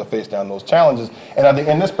solutions to face down those challenges. And I think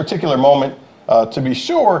in this particular moment, to be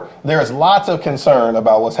sure, there's lots of concern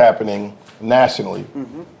about what's happening nationally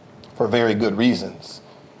for very good reasons.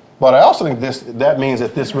 But I also think that means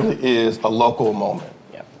that this really is a local moment.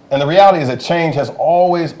 Yep. And the reality is that change has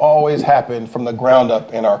always happened from the ground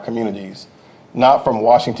up in our communities, not from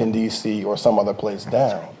Washington, D.C. or some other place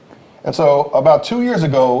down. And so about 2 years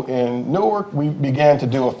ago in Newark, we began to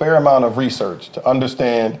do a fair amount of research to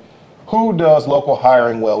understand who does local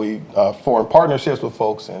hiring well. We formed partnerships with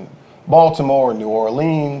folks in Baltimore, New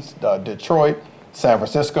Orleans, Detroit, San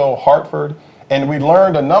Francisco, Hartford, and we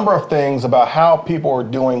learned a number of things about how people are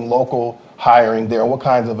doing local hiring there and what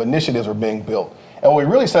kinds of initiatives are being built. And what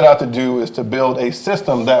we really set out to do is to build a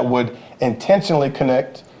system that would intentionally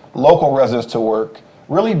connect local residents to work,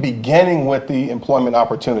 really beginning with the employment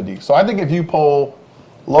opportunity. So I think if you poll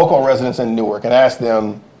local residents in Newark and ask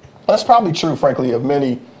them, that's probably true, frankly, of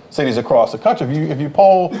many cities across the country. If you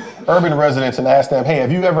poll urban residents and ask them, hey,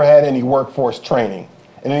 have you ever had any workforce training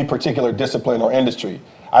in any particular discipline or industry?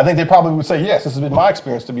 I think they probably would say, yes, this has been my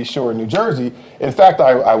experience, to be sure, in New Jersey. In fact,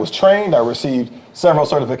 I was trained, I received several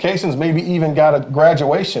certifications, maybe even got a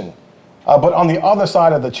graduation. But on the other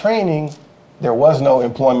side of the training, there was no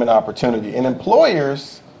employment opportunity. And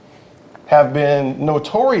employers have been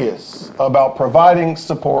notorious about providing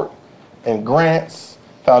support and grants.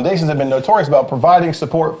 Foundations have been notorious about providing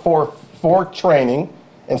support for training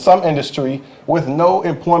in some industry with no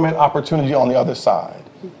employment opportunity on the other side.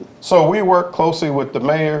 So we work closely with the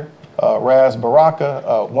mayor, Raz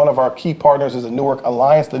Baraka. One of our key partners is the Newark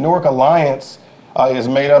Alliance. The Newark Alliance is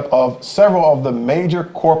made up of several of the major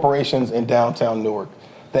corporations in downtown Newark,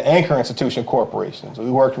 the anchor institution corporations.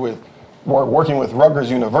 We we're working with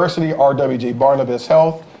Rutgers University, RWJ Barnabas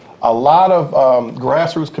Health, a lot of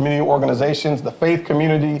grassroots community organizations, the faith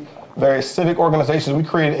community, various civic organizations. We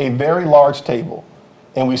created a very large table,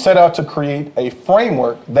 and we set out to create a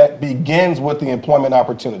framework that begins with the employment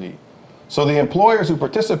opportunity. So the employers who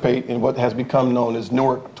participate in what has become known as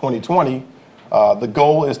Newark 2020, the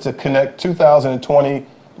goal is to connect 2,020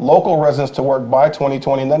 local residents to work by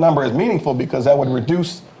 2020, and that number is meaningful because that would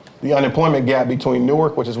reduce the unemployment gap between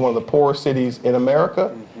Newark, which is one of the poorest cities in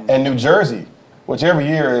America, and New Jersey, which every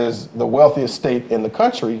year is the wealthiest state in the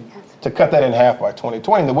country, to cut that in half by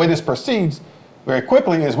 2020. The way this proceeds very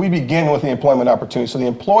quickly is we begin with the employment opportunity. So the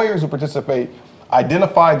employers who participate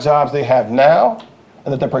identify jobs they have now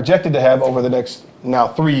and that they're projected to have over the next now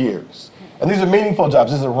 3 years. And these are meaningful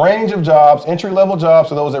jobs. There's a range of jobs, entry-level jobs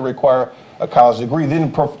for those that require a college degree.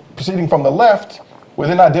 Then proceeding from the left, we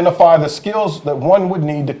then identify the skills that one would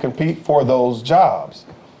need to compete for those jobs.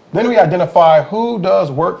 Then we identify who does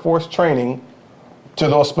workforce training to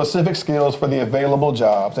those specific skills for the available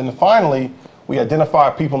jobs. And finally, we identify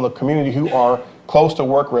people in the community who are close to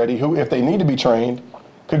work ready, who, if they need to be trained,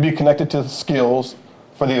 could be connected to skills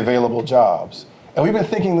for the available jobs. And we've been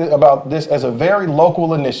thinking about this as a very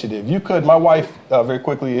local initiative. My wife very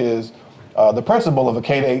quickly is the principal of a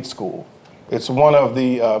K-8 school. It's one of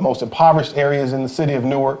the most impoverished areas in the city of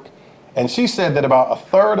Newark. And she said that about a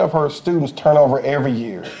third of her students turn over every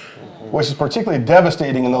year, which is particularly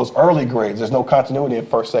devastating in those early grades. There's no continuity in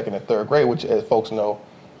first, second, and third grade, which, as folks know,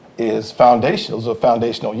 is foundational. Those are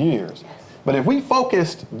foundational years. But if we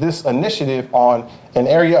focused this initiative on an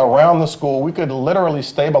area around the school, we could literally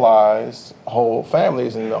stabilize whole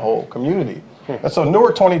families and the whole community. And so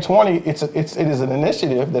Newark 2020, it is an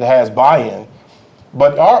initiative that has buy-in.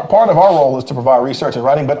 But part of our role is to provide research and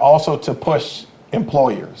writing, but also to push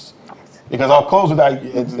employers. Because I'll close with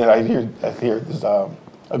that. I hear this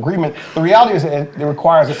agreement. The reality is that it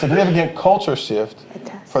requires a significant culture shift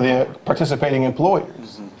for the participating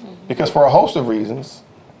employers. Because for a host of reasons,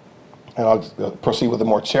 and I'll proceed with the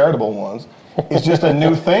more charitable ones, it's just a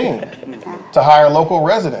new thing to hire local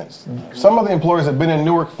residents. Some of the employers have been in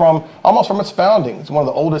Newark almost from its founding. It's one of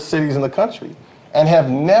the oldest cities in the country, and have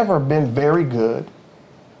never been very good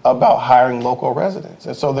about hiring local residents.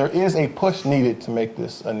 And so there is a push needed to make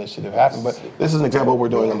this initiative happen. But this is an example of what we're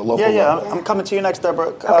doing on the local level. I'm coming to you next,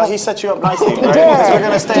 Deborah. He set you up nicely, right? He did. Because we're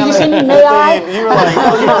going to stay on the theme. You were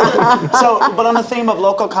like, but on the theme of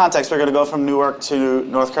local context, we're going to go from Newark to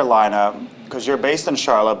North Carolina, because you're based in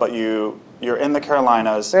Charlotte, but you're in the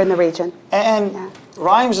Carolinas. We're in the region. And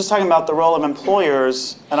Ryan was just talking about the role of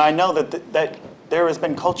employers, and I know that there has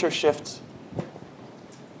been culture shifts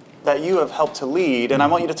that you have helped to lead, and I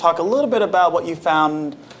want you to talk a little bit about what you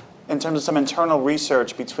found in terms of some internal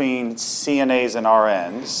research between CNAs and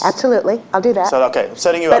RNs. Absolutely, I'll do that. So, okay, I'm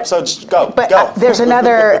setting you up, so just go. There's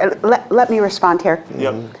another, let me respond here.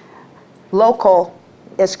 Yep. Local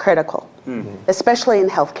is critical, especially in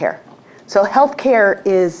healthcare. So healthcare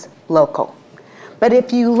is local. But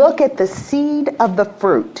if you look at the seed of the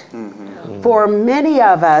fruit, for many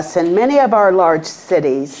of us in many of our large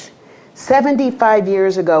cities, 75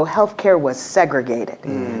 years ago, healthcare was segregated.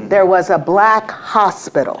 There was a black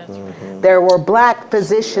hospital. There were black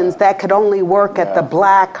physicians that could only work at the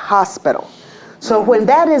black hospital. So when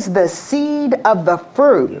that is the seed of the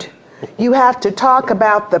fruit, you have to talk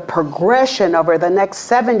about the progression over the next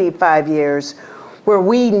 75 years where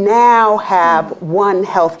we now have one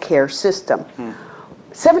healthcare system.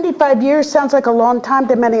 75 years sounds like a long time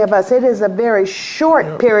to many of us. It is a very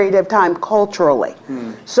short period of time culturally.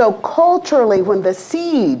 So culturally, when the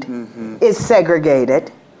seed is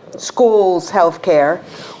segregated, schools, healthcare,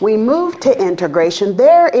 we move to integration.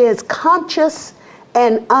 There is conscious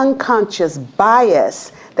and unconscious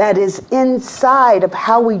bias that is inside of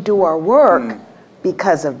how we do our work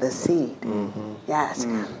because of the seed. Yes.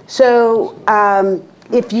 So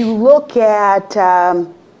if you look at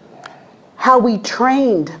how we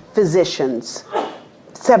trained physicians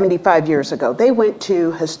 75 years ago. They went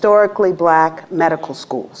to historically black medical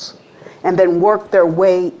schools and then worked their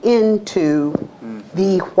way into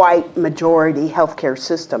the white majority healthcare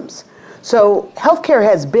systems. So healthcare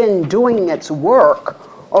has been doing its work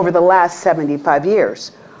over the last 75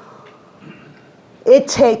 years. It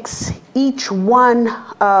takes each one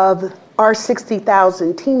of our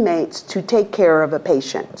 60,000 teammates to take care of a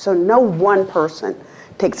patient. So no one person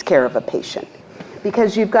takes care of a patient,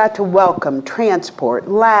 because you've got to welcome, transport,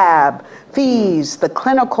 lab, fees, the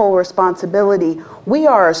clinical responsibility. We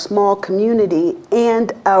are a small community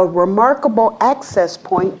and a remarkable access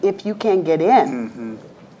point if you can get in.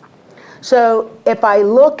 So if I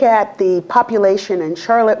look at the population in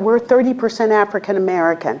Charlotte, we're 30% African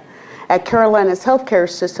American. At Carolina's healthcare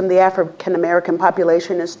system, the African American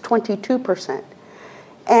population is 22%.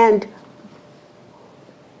 And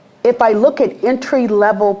if I look at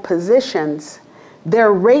entry-level positions,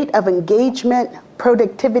 their rate of engagement,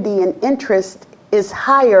 productivity, and interest is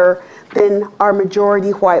higher than our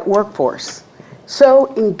majority white workforce.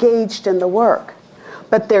 So engaged in the work.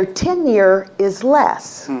 But their tenure is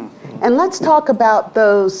less. And let's talk about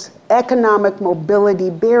those economic mobility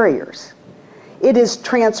barriers. It is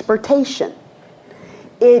transportation.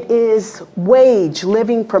 It is wage,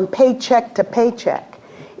 living from paycheck to paycheck.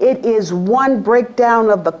 It is one breakdown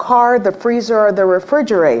of the car, the freezer, or the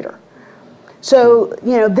refrigerator. So,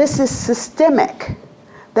 you know, this is systemic,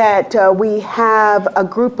 that we have a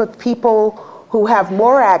group of people who have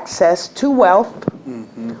more access to wealth,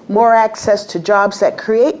 more access to jobs that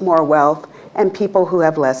create more wealth, and people who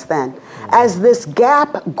have less than. As this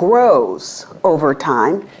gap grows over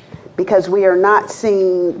time, because we are not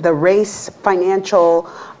seeing the race financial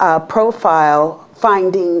profile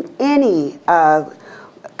finding any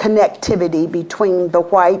connectivity between the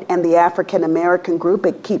white and the African American group.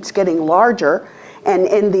 It keeps getting larger, and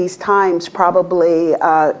in these times probably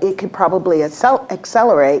it could probably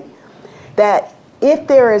accelerate. That if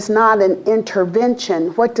there is not an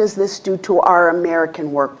intervention, what does this do to our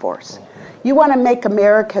American workforce? You want to make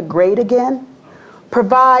America great again?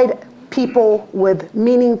 Provide people with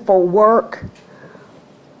meaningful work,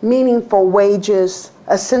 meaningful wages,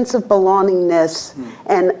 a sense of belongingness,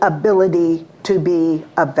 and ability to be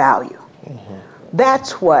of value.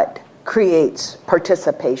 That's what creates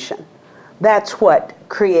participation. That's what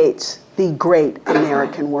creates the great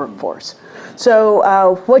American workforce.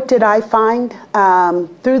 So what did I find?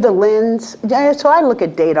 Through the lens, so I look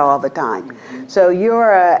at data all the time. So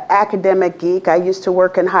you're an academic geek. I used to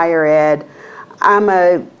work in higher ed.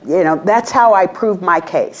 That's how I prove my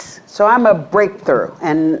case. So I'm a breakthrough,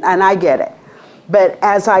 and I get it. But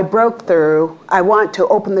as I broke through, I want to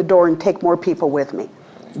open the door and take more people with me.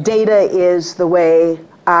 Data is the way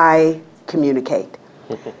I communicate.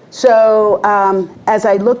 So as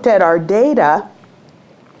I looked at our data,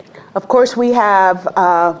 of course we have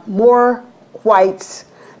more whites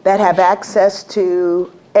that have access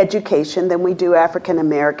to education than we do African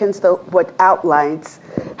Americans, though what outlines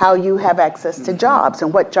how you have access to jobs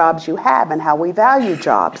and what jobs you have and how we value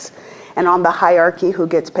jobs. And on the hierarchy, who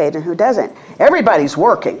gets paid and who doesn't. Everybody's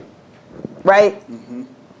working, right?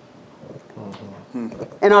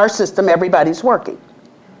 In our system, everybody's working.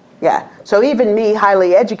 Yeah, so even me,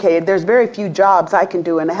 highly educated, there's very few jobs I can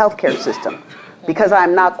do in a healthcare system because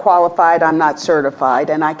I'm not qualified, I'm not certified,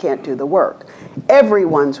 and I can't do the work.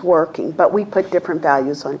 Everyone's working, but we put different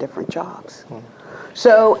values on different jobs.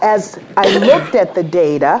 So as I looked at the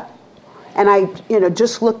data, and I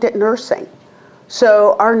just looked at nursing.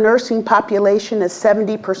 So our nursing population is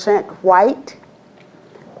 70% white,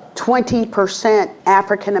 20%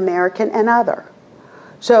 African American, and other.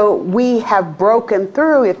 So we have broken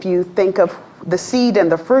through. If you think of the seed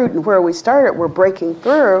and the fruit and where we started, we're breaking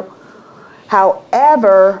through.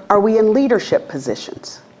 However, are we in leadership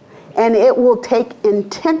positions? And it will take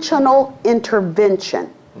intentional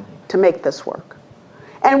intervention to make this work.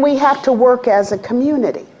 And we have to work as a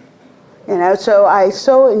community. So I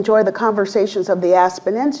so enjoy the conversations of the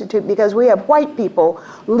Aspen Institute because we have white people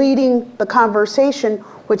leading the conversation,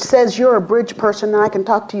 which says you're a bridge person and I can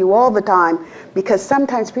talk to you all the time, because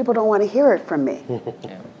sometimes people don't want to hear it from me.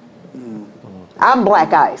 I'm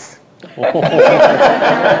black ice. Right?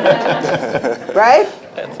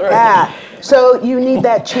 That's right. Yeah. So you need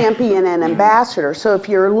that champion and ambassador. So if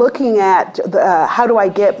you're looking at how do I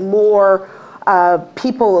get more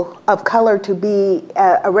people of color to be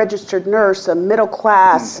a registered nurse, a middle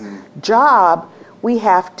class job, we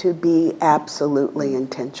have to be absolutely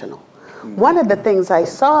intentional. One of the things I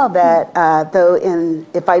saw that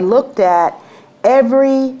if I looked at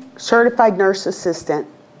every certified nurse assistant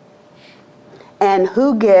and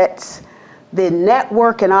who gets the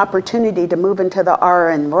network and opportunity to move into the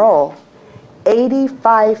RN role,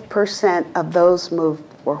 85% of those moved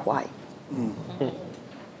were white.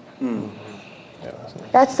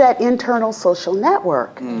 That's that internal social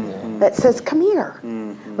network that says, come here,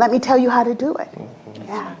 let me tell you how to do it.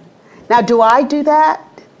 Yeah. Now, do I do that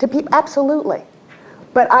to people? Absolutely.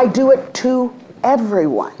 But I do it to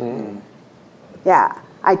everyone. Yeah.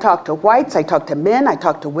 I talk to whites, I talk to men, I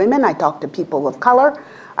talk to women, I talk to people of color,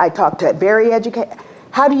 I talk to very educated.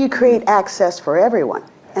 How do you create access for everyone?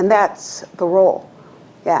 And that's the role.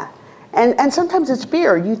 Yeah. And sometimes it's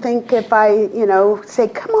fear. You think if I, say,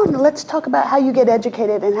 come on, let's talk about how you get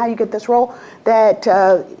educated and how you get this role, that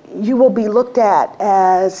you will be looked at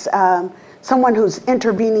as someone who's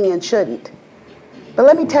intervening and shouldn't. But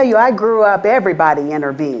let me tell you, I grew up, everybody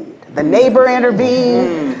intervened. The neighbor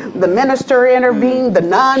intervened, the minister intervened, the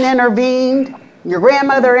nun intervened, your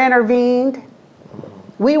grandmother intervened.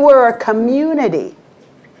 We were a community.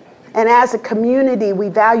 And as a community, we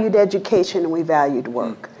valued education and we valued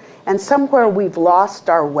work. And somewhere we've lost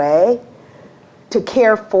our way to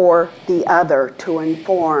care for the other, to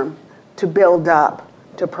inform, to build up,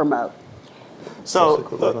 to promote. So, a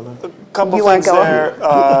couple things there.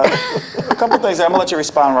 A couple things there. I'm gonna let you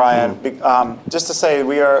respond, Ryan. Just to say,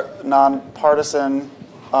 we are nonpartisan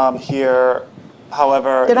here.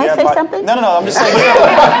 However, did I say something? No. I'm just saying.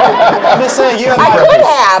 I'm just saying you have. I could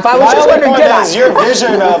have. I was just wondering. My only point is your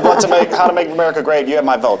vision of how to make America great. You have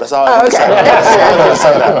my vote. That's all I want to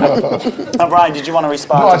say. Brian, did you want to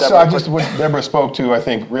respond to Deborah? What Deborah spoke to, I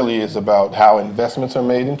think, really is about how investments are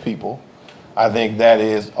made in people. I think that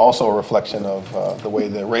is also a reflection of the way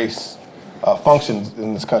that race functions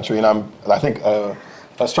in this country. And I think a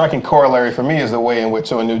striking corollary for me is the way in which,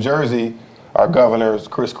 so in New Jersey, our governor is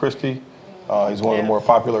Chris Christie. He's one of the more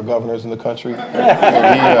popular governors in the country.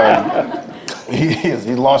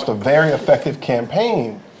 He launched a very effective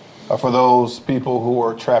campaign for those people who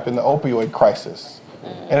are trapped in the opioid crisis.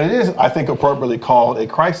 And it is, I think, appropriately called a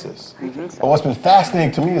crisis. But what's been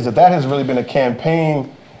fascinating to me is that has really been a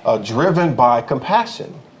campaign driven by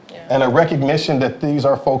compassion and a recognition that these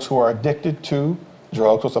are folks who are addicted to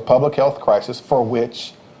drugs. So it's a public health crisis for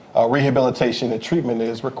which rehabilitation and treatment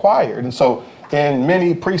is required. And so in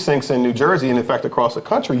many precincts in New Jersey, and in fact across the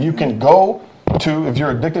country, you can go to, if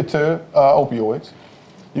you're addicted to opioids,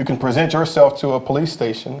 you can present yourself to a police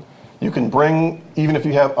station. You can bring, even if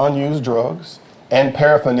you have unused drugs and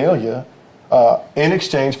paraphernalia, in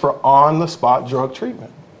exchange for on-the-spot drug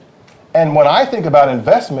treatment. And when I think about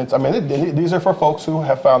investments, I mean, these are for folks who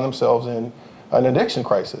have found themselves in an addiction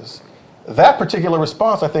crisis. That particular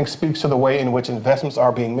response, I think, speaks to the way in which investments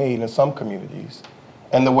are being made in some communities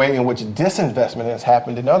and the way in which disinvestment has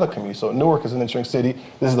happened in other communities. So Newark is an interesting city.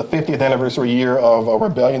 This is the 50th anniversary year of a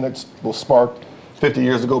rebellion that was sparked 50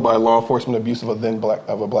 years ago by law enforcement abuse of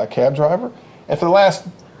a black cab driver. And for the last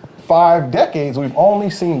 5 decades, we've only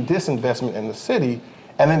seen disinvestment in the city,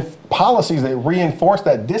 and then policies that reinforce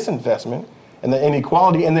that disinvestment and the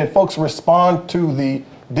inequality, and then folks respond to the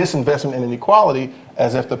disinvestment and inequality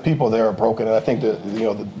as if the people there are broken. And I think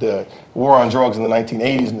the war on drugs in the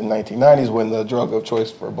 1980s and the 1990s, when the drug of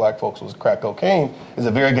choice for black folks was crack cocaine, is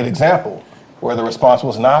a very good example where the response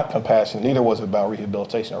was not compassion, neither was it about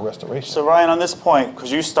rehabilitation or restoration. So Ryan, on this point,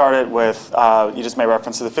 because you started with, you just made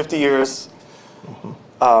reference to the 50 years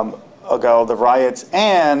ago, the riots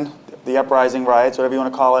and the uprising riots, whatever you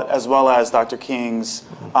want to call it, as well as Dr. King's,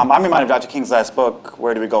 I'm reminded of Dr. King's last book,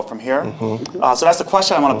 Where Do We Go From Here? So that's the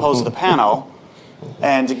question I want to pose to the panel.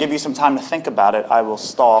 And to give you some time to think about it, I will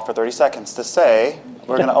stall for 30 seconds to say,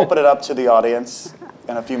 we're going to open it up to the audience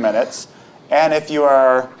in a few minutes. And if you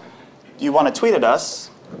want to tweet at us,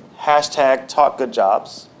 hashtag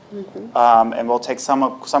 #TalkGoodJobs, and we'll take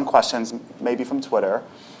some questions, maybe from Twitter.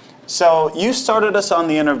 So you started us on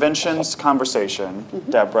the interventions conversation,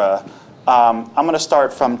 Deborah. I'm going to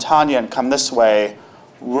start from Tanya and come this way.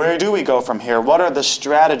 Where do we go from here? What are the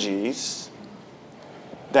strategies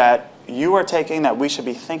that you are taking that we should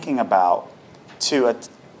be thinking about to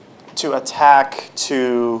attack,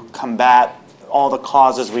 to combat all the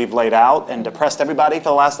causes we've laid out and depressed everybody for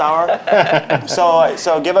the last hour?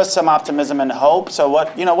 So give us some optimism and hope. So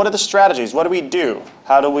what are the strategies? What do we do?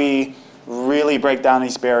 How do we really break down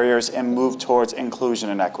these barriers and move towards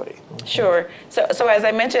inclusion and equity? Sure. So as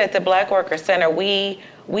I mentioned at the Black Worker Center, we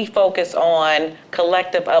focus on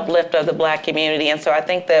collective uplift of the Black community. And so I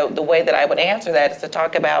think the way that I would answer that is to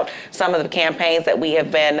talk about some of the campaigns that we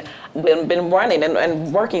have been running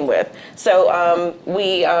and working with. So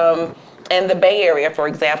in the Bay Area, for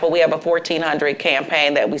example, we have a 1400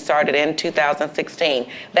 campaign that we started in 2016.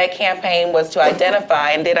 That campaign was to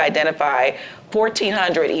identify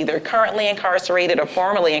 1,400 either currently incarcerated or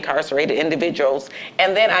formerly incarcerated individuals,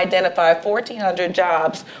 and then identify 1,400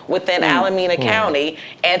 jobs within Alameda County,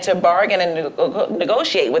 and to bargain and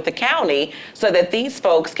negotiate with the county so that these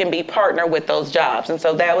folks can be partnered with those jobs. And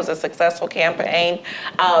so that was a successful campaign.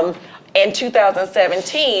 in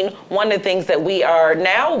 2017, one of the things that we are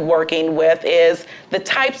now working with is the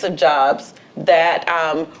types of jobs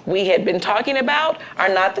that we had been talking about are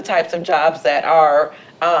not the types of jobs that our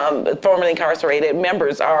formerly incarcerated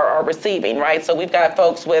members are receiving, right? So we've got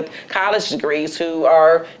folks with college degrees who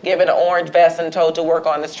are given an orange vest and told to work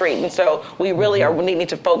on the street. And so we really are needing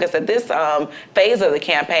to focus at this phase of the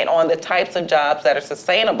campaign on the types of jobs that are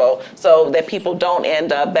sustainable so that people don't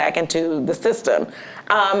end up back into the system.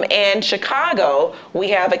 In Chicago, we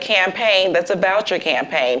have a campaign that's a voucher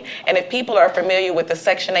campaign. And if people are familiar with the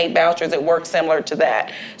Section 8 vouchers, it works similar to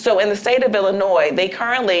that. So in the state of Illinois, they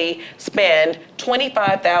currently spend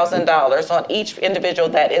 $25,000 on each individual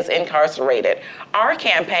that is incarcerated. Our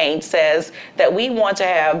campaign says that we want to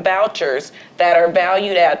have vouchers that are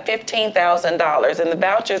valued at $15,000, and the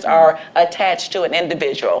vouchers are attached to an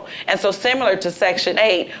individual. And so similar to Section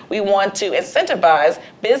 8, we want to incentivize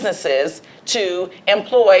businesses to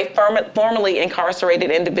employ formerly incarcerated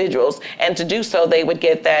individuals, and to do so, they would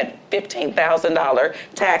get that $15,000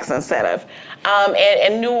 tax incentive.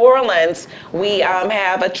 In New Orleans, we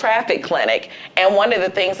have a traffic clinic, and one of the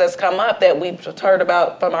things that's come up that we've heard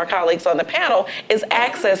about from our colleagues on the panel is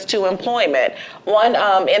access to employment. One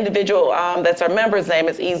individual that's our member's name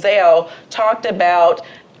is Ezel, talked about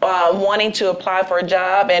wanting to apply for a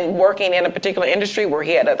job and working in a particular industry where he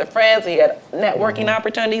had other friends, he had networking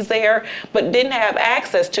opportunities there, but didn't have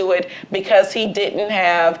access to it because he didn't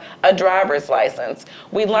have a driver's license.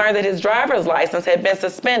 We learned that his driver's license had been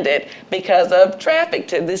suspended because of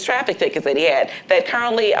these traffic tickets that he had that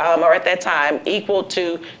currently, or at that time, equal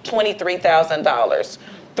to $23,000.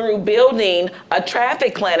 Through building a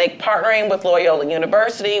traffic clinic, partnering with Loyola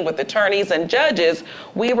University, with attorneys and judges,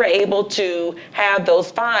 we were able to have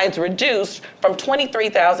those fines reduced from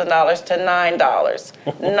 $23,000 to $9.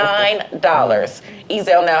 $9.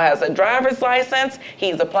 Ezel now has a driver's license.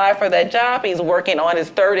 He's applied for that job. He's working on his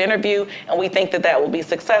third interview, and we think that that will be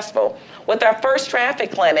successful. With our first traffic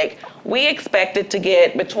clinic, we expected to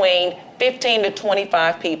get between 15 to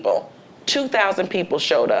 25 people. 2,000 people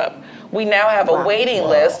showed up. We now have a waiting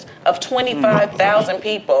list of 25,000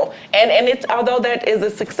 people. And it's, although that is a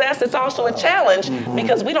success, it's also a challenge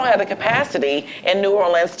because we don't have the capacity in New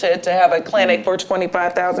Orleans to have a clinic for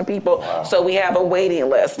 25,000 people. So we have a waiting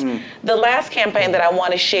list. The last campaign that I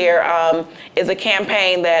want to share is a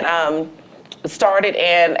campaign that started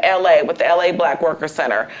in LA with the LA Black Worker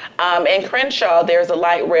Center. In Crenshaw, there's a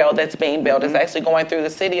light rail that's being built. It's actually going through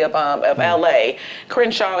the city of LA.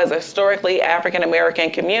 Crenshaw is a historically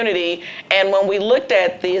African-American community, and when we looked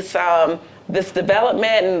at this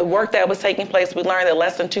development and the work that was taking place, we learned that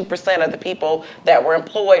less than 2% of the people that were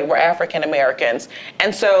employed were African Americans.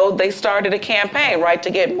 And so they started a campaign, right, to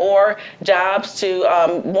get more jobs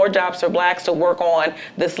for blacks to work on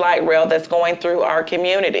this light rail that's going through our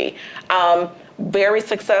community. Very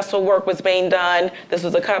successful work was being done. This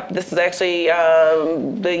is actually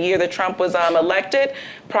the year that Trump was elected.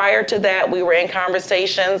 Prior to that, we were in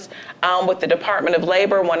conversations with the Department of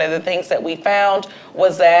Labor. One of the things that we found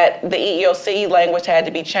was that the EEOC language had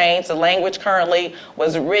to be changed. The language currently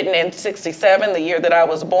was written in '67, the year that I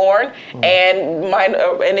was born,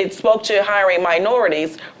 and it spoke to hiring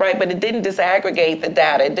minorities, right? But it didn't disaggregate the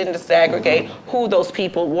data. It didn't disaggregate who those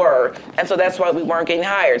people were, and so that's why we weren't getting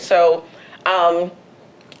hired. So.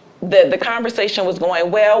 The conversation was going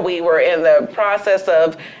well. We were in the process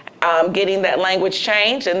of getting that language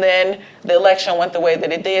changed, and then the election went the way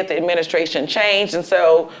that it did. The administration changed, and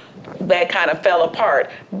so that kind of fell apart.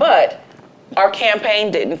 But our campaign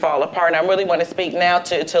didn't fall apart, and I really want to speak now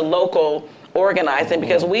to local organizing,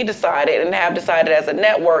 because we decided and have decided as a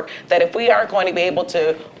network that if we aren't going to be able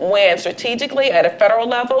to win strategically at a federal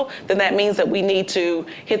level, then that means that we need to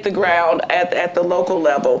hit the ground at the local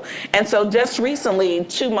level. And so just recently,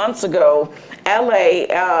 2 months ago, LA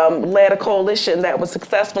led a coalition that was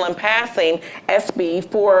successful in passing SB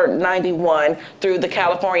 491 through the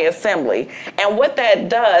California Assembly. And what that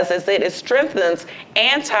does is it strengthens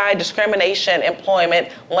anti-discrimination employment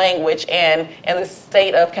language in the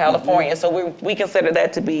state of California. So we consider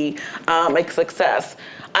that to be a success.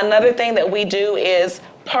 Another thing that we do is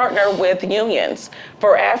partner with unions.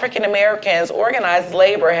 For African Americans, organized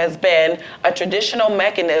labor has been a traditional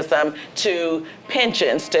mechanism to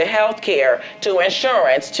pensions, to health care, to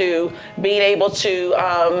insurance, to being able to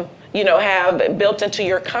have built into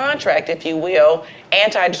your contract, if you will,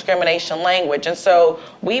 anti-discrimination language. And so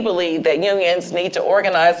we believe that unions need to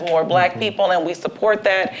organize more black people, and we support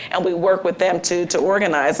that, and we work with them to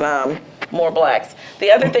organize more blacks.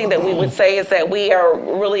 The other thing that we would say is that we are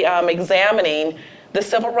really examining the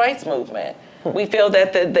civil rights movement. We feel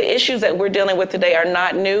that the issues that we're dealing with today are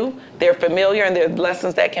not new. They're familiar and they're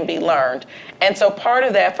lessons that can be learned. And so part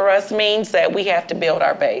of that for us means that we have to build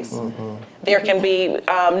our base. There can be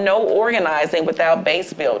no organizing without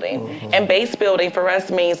base building. And base building for us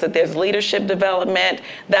means that there's leadership development,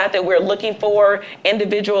 that we're looking for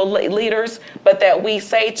individual leaders, but that we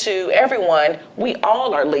say to everyone, we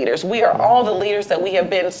all are leaders. We are all the leaders that we have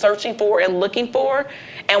been searching for and looking for.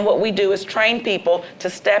 And what we do is train people to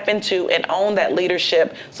step into and own that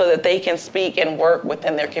leadership so that they can speak and work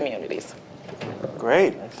within their communities.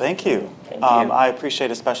 Great, thank you. I appreciate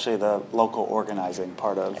especially the local organizing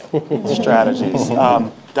part of strategies.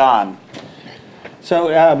 Don. So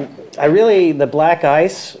the black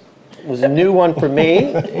ice was a new one for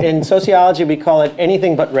me. In sociology, we call it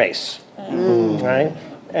anything but race, right?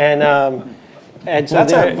 And so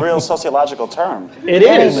that's a real sociological term. It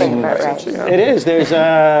is. It is. There's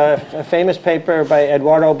a famous paper by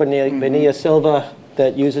Eduardo Bonilla Silva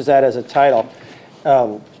that uses that as a title.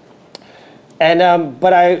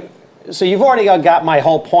 So you've already got my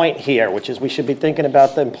whole point here, which is we should be thinking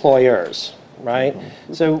about the employers, right?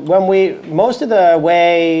 So most of the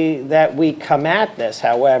way that we come at this,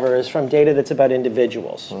 however, is from data that's about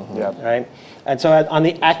individuals, right? And so on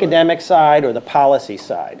the academic side or the policy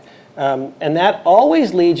side, and that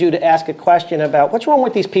always leads you to ask a question about what's wrong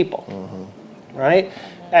with these people, right?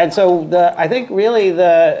 And so I think really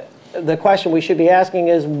the question we should be asking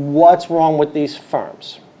is what's wrong with these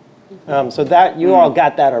firms? So that you all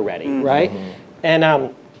got that already, right? And I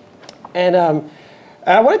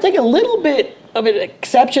want to take a little bit of an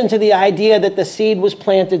exception to the idea that the seed was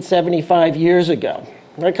planted 75 years ago,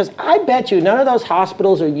 right? Because I bet you none of those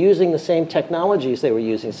hospitals are using the same technologies they were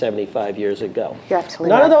using 75 years ago. You're absolutely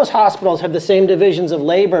None right. of those hospitals have the same divisions of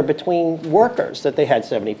labor between workers that they had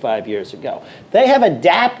 75 years ago. They have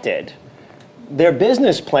adapted their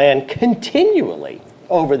business plan continually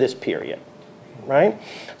over this period, right?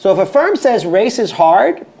 So if a firm says race is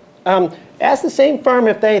hard, ask the same firm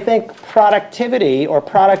if they think productivity or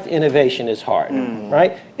product innovation is hard,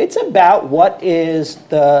 right? It's about what is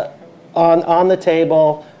on the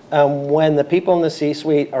table when the people in the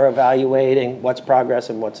C-suite are evaluating what's progress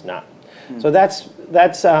and what's not. So that's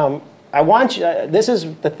I want you. This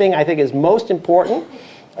is the thing I think is most important.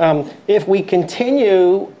 If we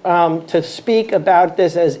continue to speak about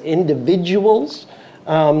this as individuals,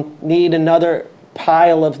 need another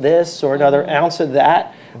pile of this or another ounce of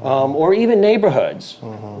that, or even neighborhoods,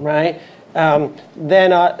 right?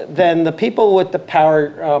 Then the people with the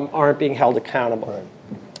power aren't being held accountable.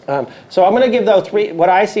 So I'm going to give what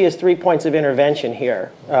I see as 3 points of intervention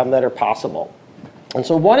here that are possible. And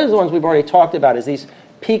so one of the ones we've already talked about is these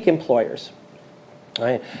peak employers.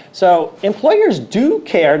 Right? So employers do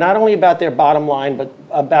care not only about their bottom line, but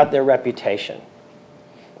about their reputation.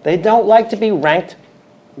 They don't like to be ranked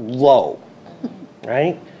low,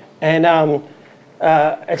 right? And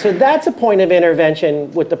so that's a point of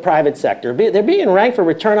intervention with the private sector. They're being ranked for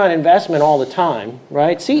return on investment all the time,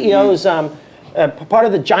 right? CEOs, part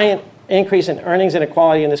of the giant increase in earnings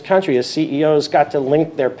inequality in this country is CEOs got to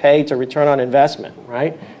link their pay to return on investment,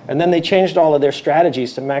 right? And then they changed all of their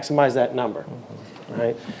strategies to maximize that number,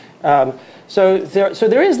 right? So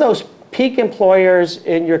there is those peak employers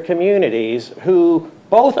in your communities who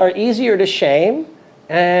both are easier to shame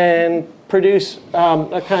and produce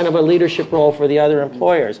a kind of a leadership role for the other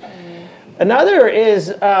employers. Another is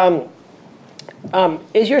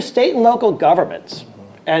your state and local governments.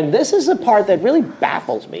 And this is the part that really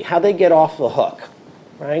baffles me, how they get off the hook,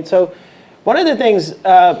 right? So one of the things,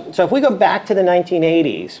 so if we go back to the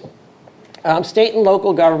 1980s, state and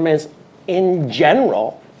local governments in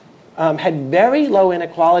general had very low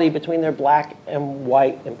inequality between their black and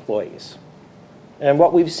white employees. And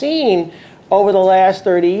what we've seen over the last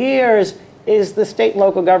 30 years is the state and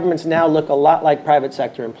local governments now look a lot like private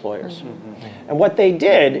sector employers. And what they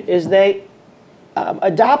did is they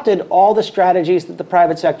adopted all the strategies that the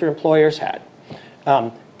private sector employers had.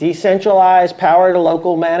 Decentralized power to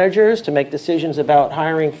local managers to make decisions about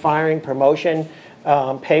hiring, firing, promotion,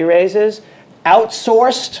 pay raises.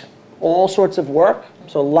 Outsourced all sorts of work.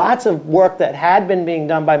 So lots of work that had been being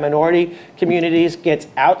done by minority communities gets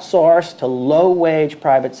outsourced to low-wage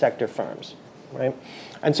private sector firms, right?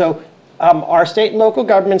 And so our state and local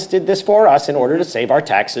governments did this for us in order to save our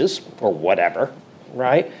taxes or whatever,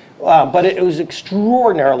 right? But it was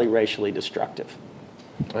extraordinarily racially destructive.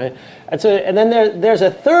 Right? And then there's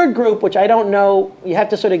a third group, which I don't know, you have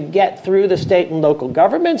to sort of get through the state and local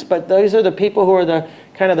governments, but those are the people who are the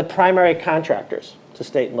kind of the primary contractors to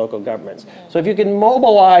state and local governments. So if you can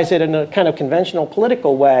mobilize it in a kind of conventional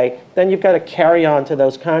political way, then you've got to carry on to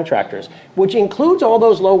those contractors, which includes all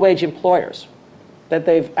those low-wage employers that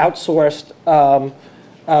they've outsourced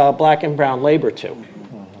black and brown labor to.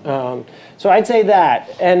 So I'd say that.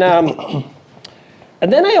 And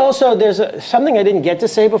then I also, there's something I didn't get to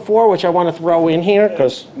say before, which I want to throw in here,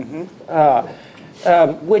 because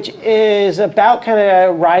which is about kind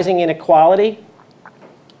of rising inequality.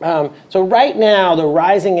 So right now, the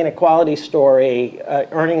rising inequality story,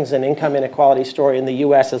 earnings and income inequality story in the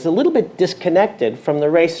U.S. is a little bit disconnected from the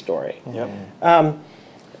race story.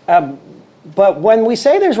 But when we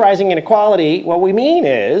say there's rising inequality, what we mean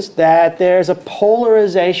is that there's a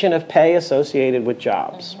polarization of pay associated with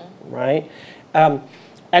jobs, right?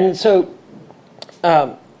 And so,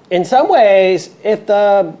 in some ways,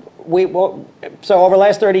 so over the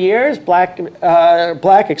last 30 years, black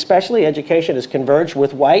especially, education has converged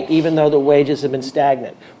with white, even though the wages have been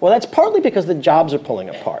stagnant. Well, that's partly because the jobs are pulling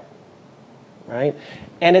apart, right?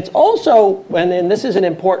 And it's also, and this is an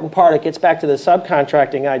important part, it gets back to the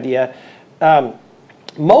subcontracting idea,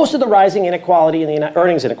 most of the rising inequality,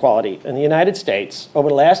 earnings inequality in the United States over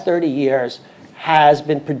the last 30 years has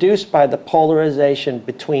been produced by the polarization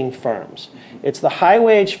between firms. It's the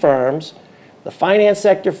high-wage firms, the finance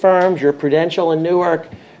sector firms, your Prudential in Newark.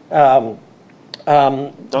 Don't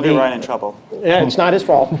get Ryan in trouble. Yeah, it's not his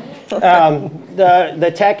fault.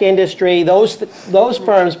 The tech industry, those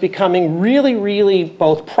firms becoming really, really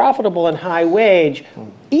both profitable and high-wage,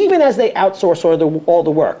 even as they outsource all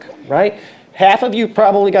the work, right? Half of you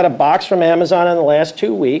probably got a box from Amazon in the last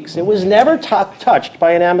 2 weeks. It was never touched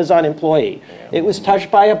by an Amazon employee. It was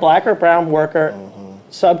touched by a black or brown worker,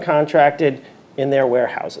 subcontracted in their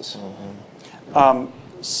warehouses.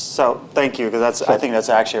 So thank you, because I think that's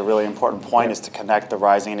actually a really important point, is to connect the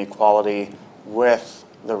rising inequality with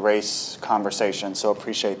the race conversation. So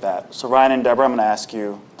appreciate that. So Ryan and Deborah, I'm going to ask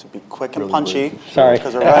you to be quick and punchy. Sorry.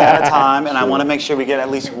 Because we're running out of time, and I want to make sure we get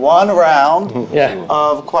at least one round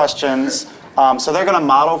of questions. So they're going to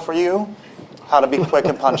model for you how to be quick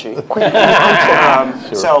and punchy.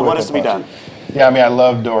 So what is to be done? Yeah, I mean, I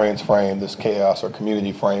love Dorian's frame, this chaos or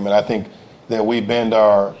community frame, and I think that we bend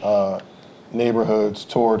our neighborhoods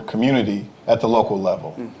toward community at the local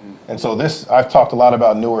level. And so I've talked a lot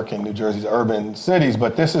about Newark and New Jersey's urban cities,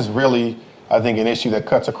 but this is really, I think, an issue that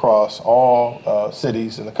cuts across all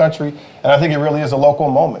cities in the country, and I think it really is a local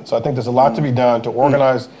moment. So I think there's a lot to be done to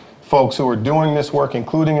organize folks who are doing this work,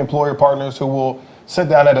 including employer partners who will sit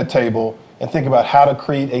down at a table and think about how to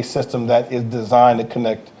create a system that is designed to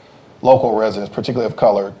connect local residents, particularly of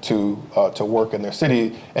color, to work in their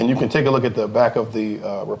city. And you can take a look at the back of the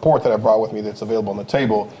report that I brought with me that's available on the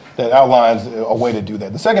table that outlines a way to do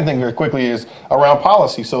that. The second thing very quickly is around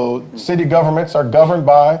policy. So city governments are governed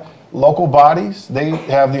by local bodies. They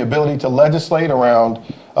have the ability to legislate around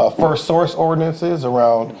first source ordinances,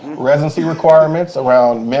 around residency requirements,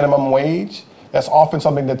 around minimum wage. That's often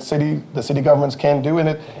something that the city governments can do. And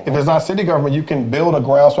if it's not city government, you can build a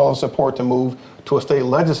groundswell of support to move to a state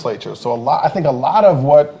legislature. So I think a lot of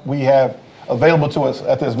what we have available to us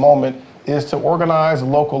at this moment is to organize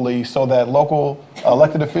locally so that local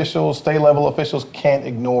elected officials, state level officials can't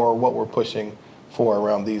ignore what we're pushing for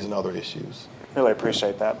around these and other issues. Really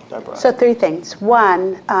appreciate that, Deborah. So 3 things.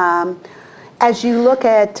 One, as you look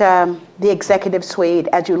at the executive suite,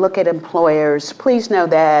 as you look at employers, please know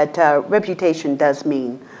that reputation does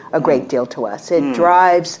mean a great deal to us. It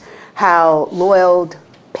drives how loyal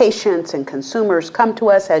patients and consumers come to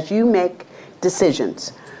us as you make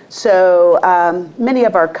decisions. So many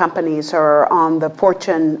of our companies are on the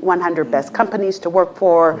Fortune 100 Best Companies to Work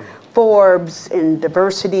for, Forbes in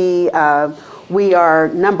diversity. We are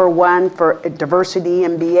 #1 for diversity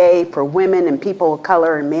MBA for women and people of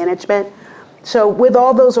color in management. So with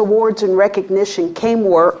all those awards and recognition came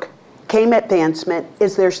work, came advancement.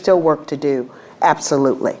 Is there still work to do?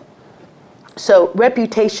 Absolutely. So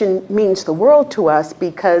reputation means the world to us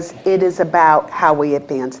because it is about how we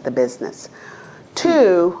advance the business.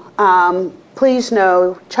 2, please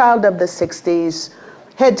know, child of the 60s,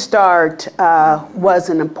 Head Start was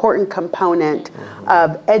an important component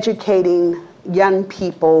of educating young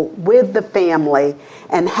people with the family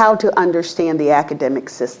and how to understand the academic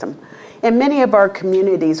system. In many of our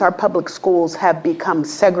communities, our public schools have become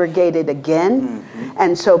segregated again.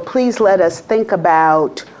 And so please let us think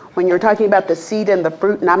about, when you're talking about the seed and the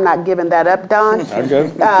fruit, and I'm not giving that up, Don. I'm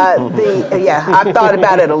good. Yeah, I've thought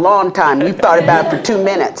about it a long time. You've thought about it for 2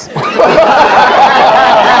 minutes.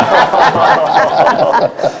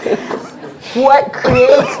 what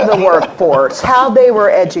creates the workforce, how they were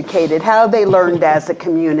educated, how they learned as a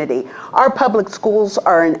community. Our public schools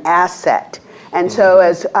are an asset. And so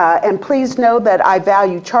and please know that I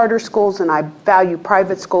value charter schools and I value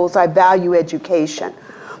private schools, I value education.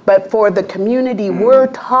 But for the community we're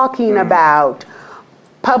talking about,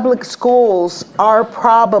 public schools are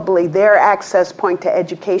probably their access point to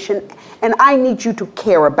education, and I need you to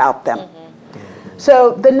care about them.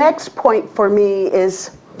 So the next point for me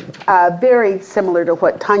is very similar to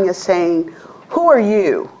what Tanya's saying. Who are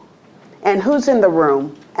you? And who's in the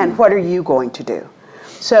room? And what are you going to do?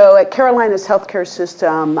 So at Carolinas Healthcare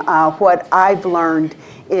System, what I've learned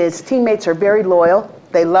is teammates are very loyal.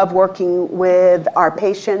 They love working with our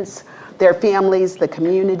patients, their families, the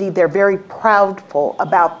community. They're very proudful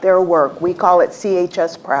about their work. We call it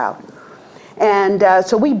CHS Proud. And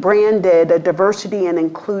so we branded a diversity and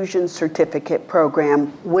inclusion certificate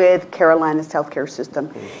program with Carolinas Healthcare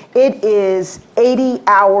System. It is 80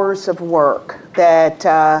 hours of work that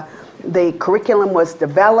the curriculum was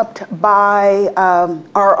developed by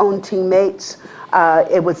our own teammates.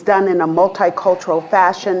 It was done in a multicultural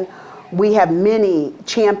fashion. We have many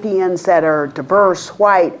champions that are diverse,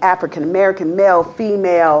 white, African American, male,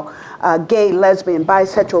 female, gay, lesbian,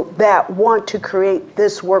 bisexual, that want to create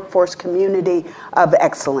this workforce community of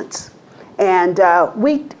excellence. And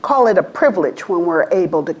we call it a privilege when we're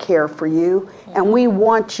able to care for you. And we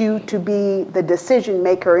want you to be the decision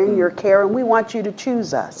maker in your care, and we want you to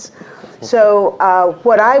choose us. So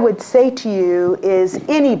what I would say to you is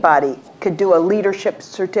anybody could do a leadership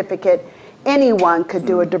certificate. Anyone could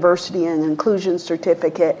do a diversity and inclusion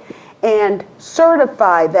certificate and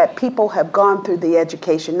certify that people have gone through the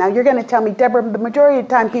education. Now you're going to tell me, Deborah, the majority of the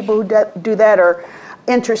time people who do that are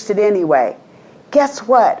interested anyway. Guess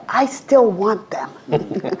what? I still want them.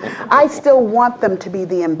 I still want them to be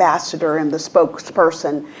the ambassador and the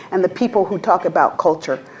spokesperson and the people who talk about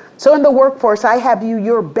culture. So in the workforce, I have you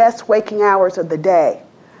your best waking hours of the day.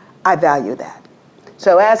 I value that.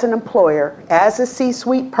 So as an employer, as a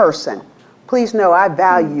C-suite person, please know I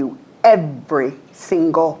value every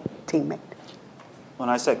single teammate. When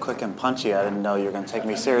I said quick and punchy, I didn't know you were going to take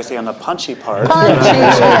me seriously on the punchy part. Punchy,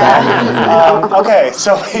 yeah. Okay,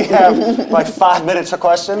 so we have like 5 minutes for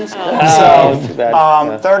questions.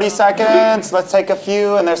 So 30 seconds, let's take a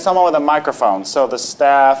few, and there's someone with a microphone. So the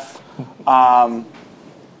staff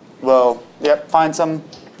will, find some,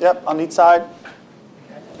 on each side.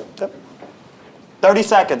 Yep. 30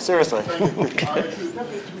 seconds, seriously.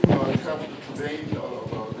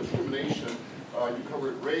 You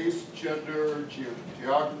covered race, gender,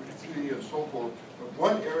 geography, and so forth. But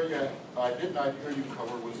one area I did not hear you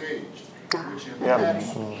cover was age, which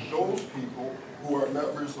impacts those people who are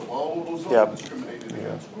members of all of those other discriminated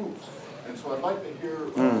against groups. And so I'd like to hear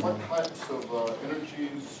what types of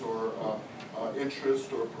energies or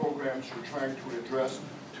interests or programs you're trying to address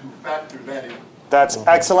to factor that in. That's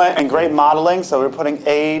excellent and great modeling. So we're putting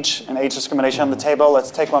age and age discrimination on the table.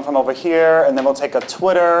 Let's take one from over here, and then we'll take a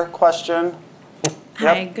Twitter question.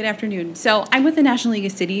 Hi, good afternoon. So I'm with the National League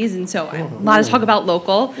of Cities, and so a lot of talk about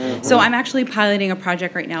local. So I'm actually piloting a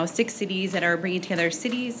project right now with 6 cities that are bringing together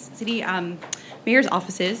city mayor's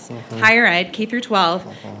offices, higher ed, K through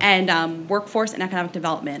 12, and workforce and economic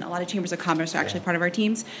development. A lot of chambers of commerce are actually part of our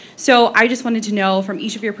teams. So I just wanted to know from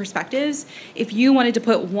each of your perspectives, if you wanted to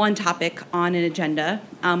put one topic on an agenda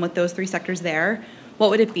with those 3 sectors there, what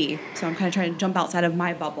would it be? So I'm kind of trying to jump outside of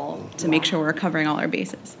my bubble to make sure we're covering all our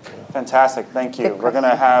bases. Fantastic, thank you. We're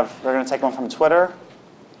gonna take one from Twitter.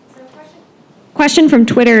 Question from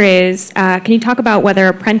Twitter is, can you talk about whether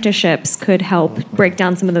apprenticeships could help break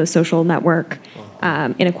down some of those social network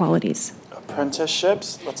inequalities?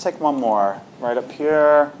 Apprenticeships, let's take one more. Right up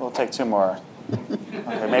here, we'll take 2 more.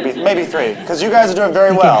 Okay, maybe 3, because you guys are doing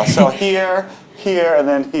very well. So here, and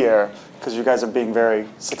then here, because you guys are being very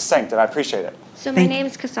succinct, and I appreciate it. So my name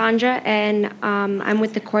is Cassandra, and I'm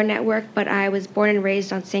with the Core Network, but I was born and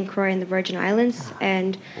raised on St. Croix in the Virgin Islands,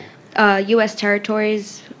 and U.S.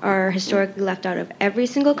 territories are historically left out of every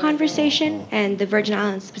single conversation, and the Virgin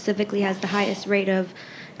Islands specifically has the highest rate of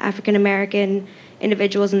African American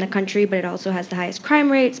individuals in the country, but it also has the highest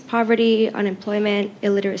crime rates, poverty, unemployment,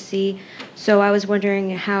 illiteracy. So I was wondering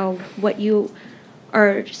how what you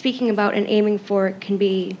are speaking about and aiming for can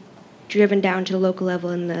be driven down to the local level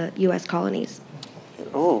in the U.S. colonies.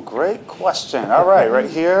 Oh, great question. All right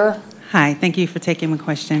here. Hi, thank you for taking my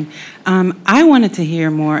question. I wanted to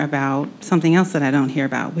hear more about something else that I don't hear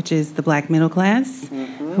about, which is the black middle class,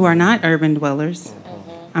 who are not urban dwellers.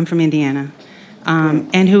 I'm from Indiana.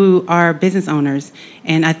 and who are business owners.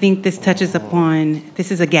 And I think this touches upon,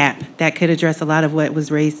 this is a gap that could address a lot of what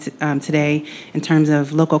was raised today in terms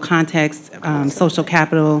of local context, social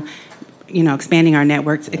capital, expanding our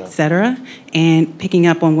networks, et cetera. And picking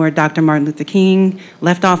up on where Dr. Martin Luther King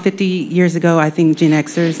left off 50 years ago, I think Gen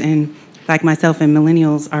Xers and like myself and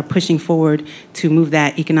millennials are pushing forward to move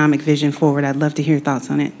that economic vision forward. I'd love to hear your thoughts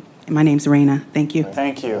on it. My name's Raina. Thank you.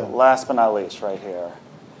 Thank you. Last but not least, right here.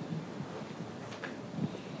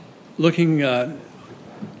 Looking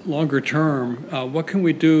longer term, what can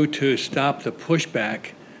we do to stop the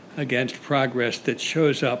pushback against progress that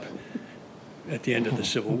shows up at the end of the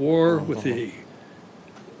Civil War with the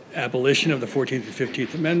abolition of the 14th and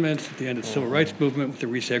 15th Amendments, at the end of the Civil Rights Movement with the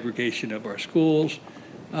resegregation of our schools?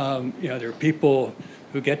 There are people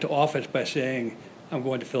who get to office by saying, I'm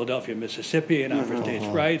going to Philadelphia, Mississippi, and offer states'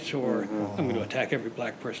 rights, or I'm going to attack every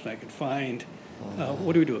black person I can find.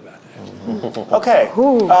 What do we do about that? Okay,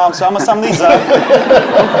 so I'm going to sum these up.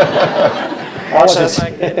 Watch this,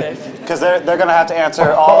 because they're going to have to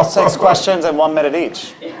answer all 6 questions in 1 minute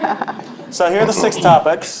each. So here are the 6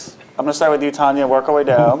 topics. I'm going to start with you, Tanya, and work our way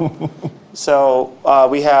down. So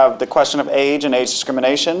we have the question of age and age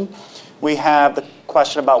discrimination. We have the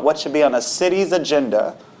question about what should be on a city's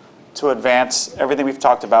agenda to advance everything we've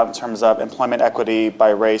talked about in terms of employment equity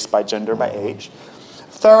by race, by gender, by age.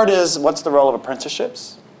 Third is, what's the role of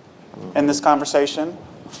apprenticeships in this conversation?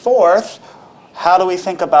 Fourth, how do we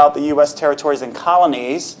think about the U.S. territories and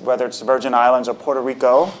colonies, whether it's the Virgin Islands or Puerto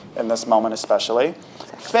Rico, in this moment especially?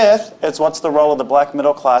 Fifth is, what's the role of the black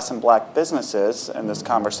middle class and black businesses in this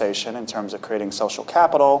conversation in terms of creating social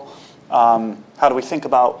capital? How do we think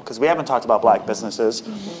about, because we haven't talked about black businesses.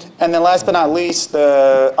 And then last but not least,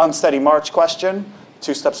 the unsteady march question,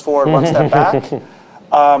 2 steps forward, 1 step back.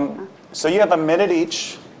 So you have a minute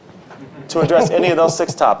each to address any of those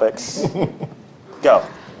 6 topics. Go.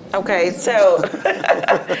 Okay, so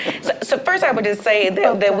first I would just say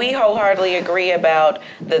that we wholeheartedly agree about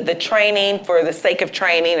the training for the sake of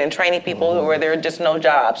training and training people where there are just no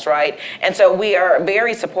jobs, right? And so we are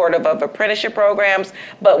very supportive of apprenticeship programs,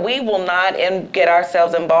 but we will not get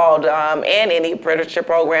ourselves involved in any apprenticeship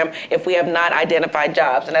program if we have not identified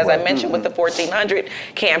jobs. And as I mentioned with the 1400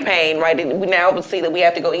 campaign, right, we now see that we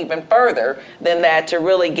have to go even further than that to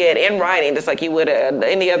really get in writing, just like you would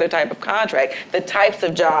any other type of contract, the types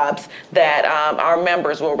of jobs that our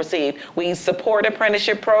members will receive. We support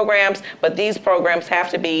apprenticeship programs, but these programs have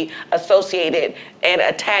to be associated and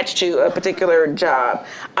attached to a particular job.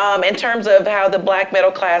 In terms of how the black middle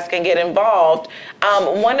class can get involved,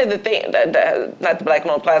 one of the things, not the black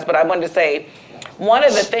middle class, but I wanted to say, one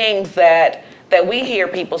of the things that we hear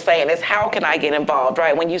people saying is, how can I get involved,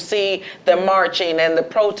 right? When you see the marching and the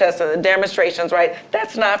protests and the demonstrations, right?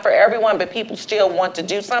 That's not for everyone, but people still want to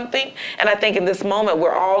do something. And I think in this moment,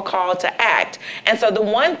 we're all called to act. And so the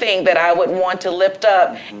one thing that I would want to lift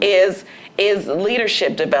up is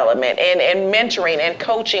leadership development and mentoring and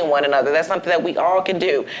coaching one another. That's something that we all can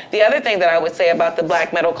do. The other thing that I would say about the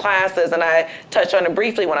black middle classes, and I touched on it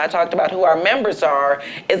briefly when I talked about who our members are,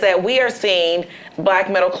 is that we are seeing black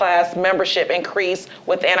middle class membership increase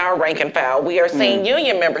within our rank and file. We are seeing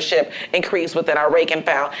union membership increase within our rank and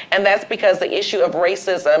file, and that's because the issue of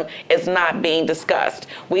racism is not being discussed.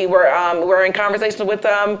 We were in conversations with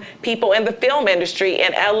people in the film industry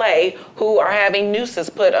in LA who are having nooses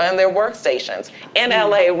put on their workstations. In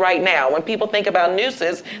LA right now, when people think about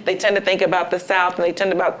nooses, they tend to think about the South and they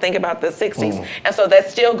tend to think about the 60s. And so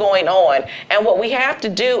that's still going on. And what we have to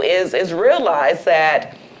do is realize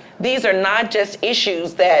that these are not just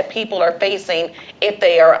issues that people are facing if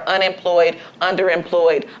they are unemployed,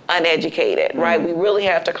 underemployed, uneducated, right? We really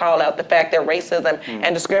have to call out the fact that racism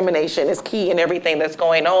and discrimination is key in everything that's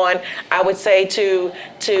going on. I would say to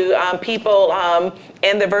people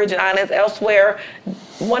in the Virgin Islands, elsewhere,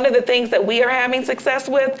 one of the things that we are having success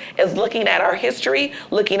with is looking at our history,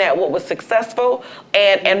 looking at what was successful,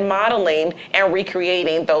 and modeling and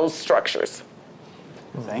recreating those structures.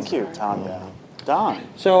 Thank you, Tanya. Don.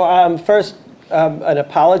 So first, an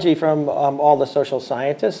apology from all the social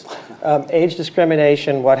scientists. Age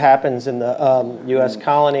discrimination, what happens in the U.S.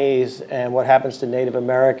 colonies and what happens to Native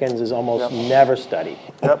Americans is almost never studied.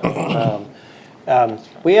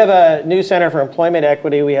 We have a new Center for Employment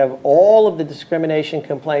Equity. We have all of the discrimination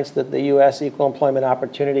complaints that the U.S. Equal Employment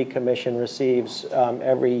Opportunity Commission receives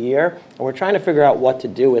every year, and we're trying to figure out what to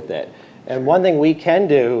do with it. And one thing we can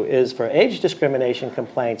do is, for age discrimination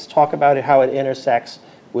complaints, talk about how it intersects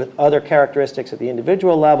with other characteristics at the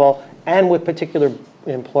individual level and with particular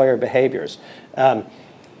employer behaviors. So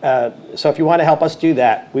if you want to help us do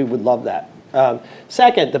that, we would love that.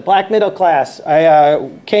 Second, the black middle class. I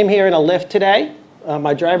came here in a Lyft today.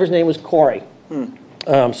 My driver's name was Corey.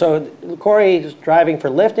 So Corey is driving for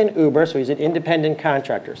Lyft and Uber, so he's an independent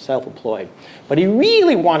contractor, self-employed. But he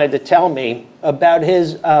really wanted to tell me about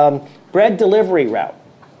his bread delivery route.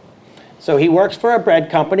 So he works for a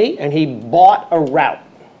bread company, and he bought a route.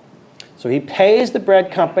 So he pays the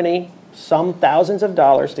bread company some thousands of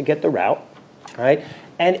dollars to get the route, right?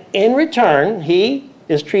 And in return, he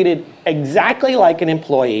is treated exactly like an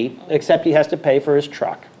employee, except he has to pay for his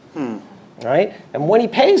truck, right? And when he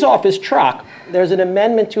pays off his truck, there's an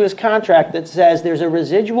amendment to his contract that says there's a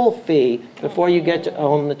residual fee before you get to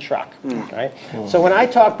own the truck, right? So when I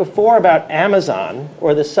talked before about Amazon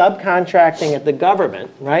or the subcontracting at the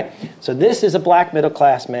government, right? So this is a black middle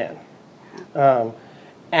class man.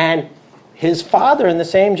 And his father in the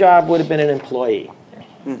same job would have been an employee,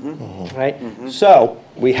 right? So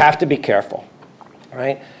we have to be careful,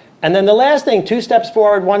 right? And then the last thing, 2 steps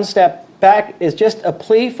forward, 1 step back, is just a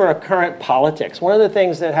plea for a current politics. One of the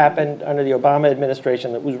things that happened under the Obama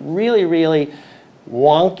administration that was really, really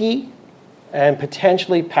wonky and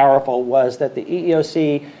potentially powerful was that the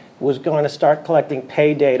EEOC was going to start collecting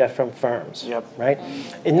pay data from firms, right?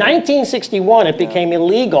 In 1961, it became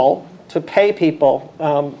illegal to pay people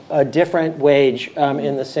a different wage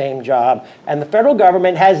in the same job. And the federal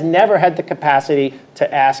government has never had the capacity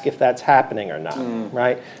to ask if that's happening or not,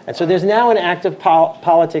 right? And so there's now an active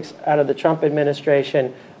politics out of the Trump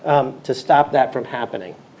administration to stop that from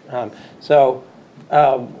happening. Here's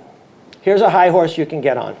a high horse you can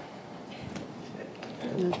get on.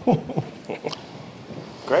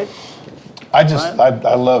 Great.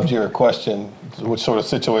 I loved your question, which sort of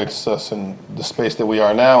situates us in the space that we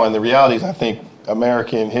are now. And the reality is, I think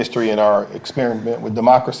American history and our experiment with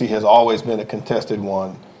democracy has always been a contested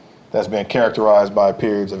one that's been characterized by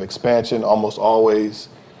periods of expansion, almost always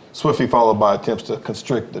swiftly followed by attempts to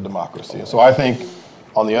constrict the democracy. And so I think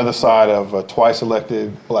on the other side of a twice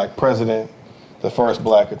elected black president, the first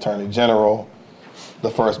black attorney general, the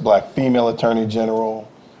first black female attorney general,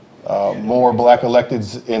 more black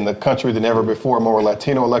electeds in the country than ever before, more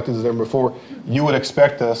Latino electeds than ever before, you would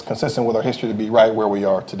expect us, consistent with our history, to be right where we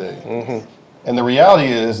are today. And the reality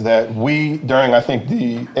is that we, during I think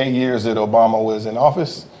the 8 years that Obama was in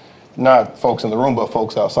office, not folks in the room, but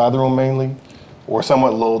folks outside the room mainly, were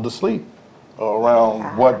somewhat lulled to sleep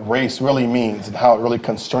around what race really means and how it really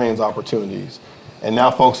constrains opportunities. And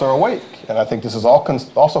now folks are awake. And I think this is all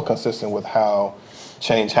also consistent with how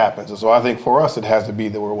change happens. And so I think for us, it has to be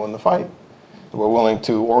that we're willing to fight, that we're willing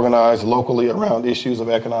to organize locally around issues of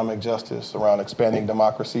economic justice, around expanding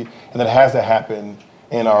democracy, and that it has to happen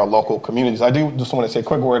in our local communities. I do just want to say a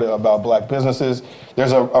quick word about black businesses.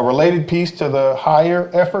 There's a related piece to the hire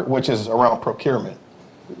effort, which is around procurement.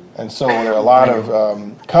 And so there are a lot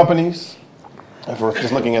of companies, if we're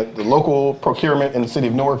just looking at the local procurement in the city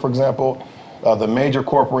of Newark, for example, the major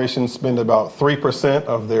corporations spend about 3%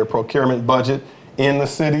 of their procurement budget in the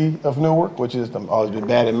city of Newark, which is, I'm always been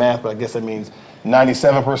bad at math, but I guess that means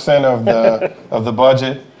 97% of the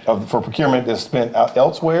budget for procurement is spent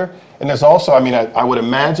elsewhere. And there's also, I would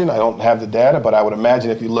imagine, I don't have the data, but I would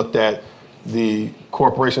imagine if you looked at the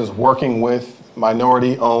corporations working with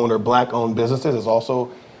minority-owned or black-owned businesses, is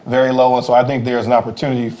also very low. And so I think there's an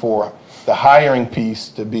opportunity for the hiring piece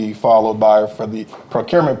to be followed by, for the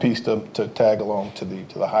procurement piece to tag along to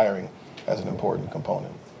the hiring as an important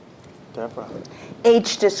component. Deborah.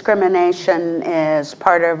 Age discrimination is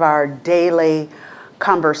part of our daily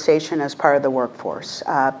conversation as part of the workforce.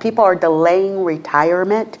 People are delaying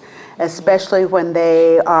retirement, especially when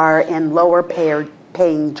they are in lower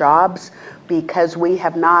paying jobs, because we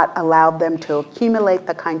have not allowed them to accumulate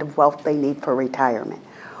the kind of wealth they need for retirement.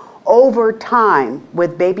 Over time,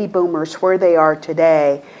 with baby boomers where they are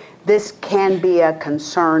today, this can be a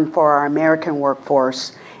concern for our American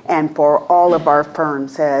workforce and for all of our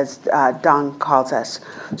firms, as Don calls us.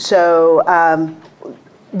 So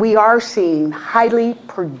we are seeing highly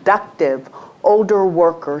productive older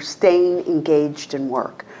workers staying engaged in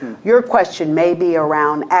work. Your question may be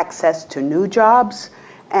around access to new jobs,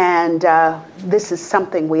 and this is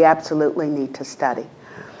something we absolutely need to study.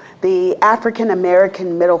 The African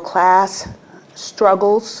American middle class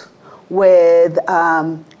struggles with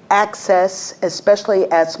access,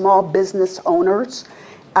 especially as small business owners,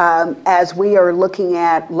 as we are looking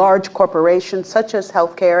at large corporations such as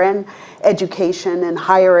healthcare and education and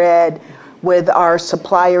higher ed with our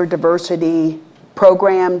supplier diversity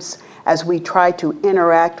programs. As we try to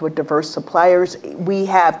interact with diverse suppliers, we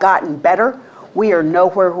have gotten better we are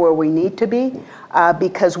nowhere where we need to be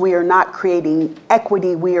because we are not creating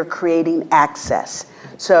equity, we are creating access.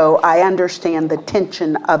 So I understand the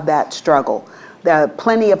tension of that struggle.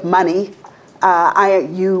 Plenty of money,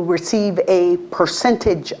 you receive a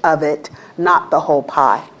percentage of it, not the whole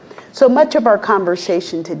pie. So much of our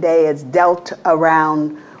conversation today is dealt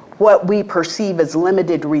around what we perceive as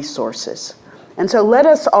limited resources. And so let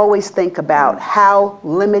us always think about how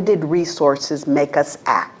limited resources make us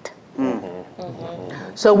act.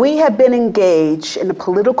 So we have been engaged in a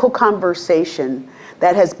political conversation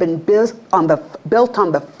that has been built on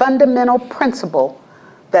the fundamental principle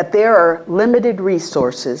that there are limited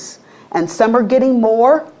resources, and some are getting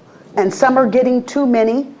more, and some are getting too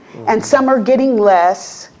many, and some are getting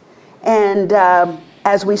less. And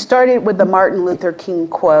as we started with the Martin Luther King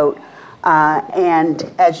quote,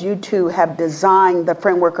 and as you two have designed the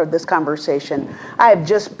framework of this conversation, I have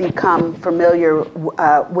just become familiar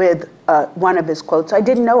with one of his quotes I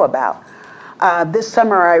didn't know about. This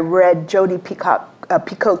summer I read Jodi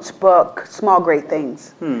Picoult's book, Small Great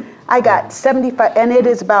Things. I got 75, and it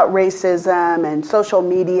is about racism and social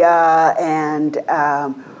media and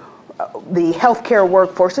the healthcare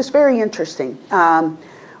workforce. It's very interesting.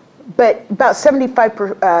 But about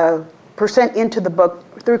 75% into the book,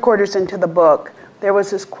 3/4 into the book, there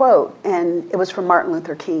was this quote, and it was from Martin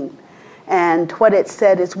Luther King. And what it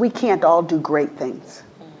said is, we can't all do great things,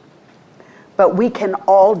 but we can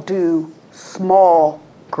all do small,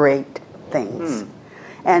 great things.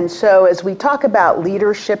 And so as we talk about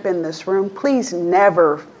leadership in this room, please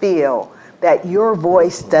never feel that your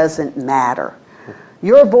voice doesn't matter.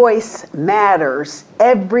 Your voice matters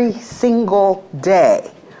every single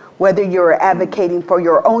day. Whether you're advocating for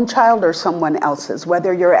your own child or someone else's,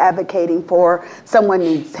 whether you're advocating for someone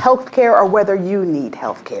needs health care or whether you need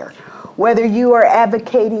health care, whether you are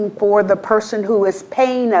advocating for the person who is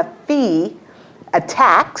paying a fee, a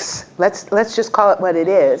tax, let's just call it what it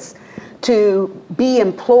is, to be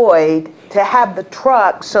employed, to have the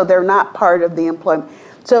truck so they're not part of the employment.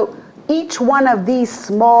 So each one of these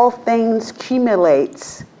small things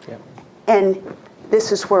accumulates, and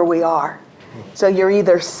this is where we are. So you're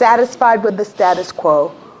either satisfied with the status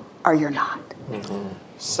quo or you're not.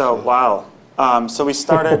 So, wow. So we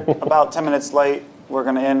started about 10 minutes late. We're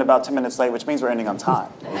going to end about 10 minutes late, which means we're ending on time.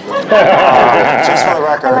 Just for the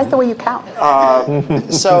record. I like the way you count.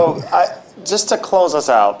 Just to close us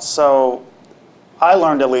out, so I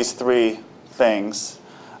learned at least 3 things.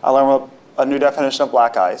 I learned a new definition of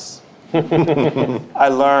black ice. I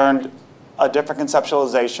learned a different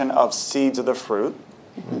conceptualization of seeds of the fruit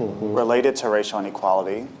related to racial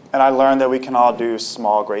inequality. And I learned that we can all do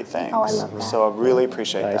small, great things. Oh, I love that. So I really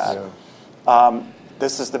appreciate that.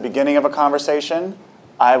 This is the beginning of a conversation.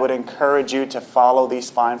 I would encourage you to follow these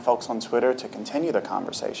fine folks on Twitter to continue the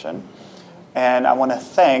conversation. And I want to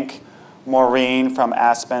thank Maureen from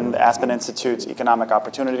Aspen, the Aspen Institute's Economic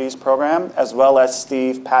Opportunities Program, as well as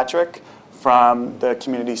Steve Patrick from the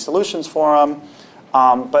Community Solutions Forum.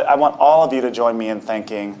 But I want all of you to join me in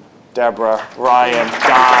thanking Deborah, Ryan,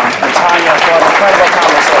 Don, and Tanya for an incredible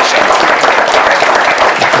conversation.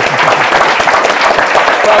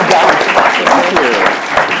 Well done. Thank you.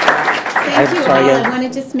 Thank you all. I want to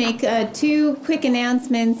just make 2 quick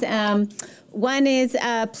announcements. One is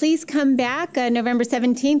please come back November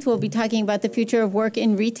 17th. We'll be talking about the future of work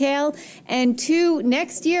in retail. And 2,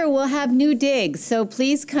 next year we'll have new digs. So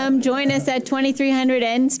please come join us at 2300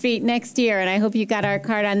 N Street next year. And I hope you got our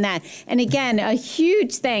card on that. And again, a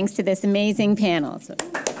huge thanks to this amazing panel. So.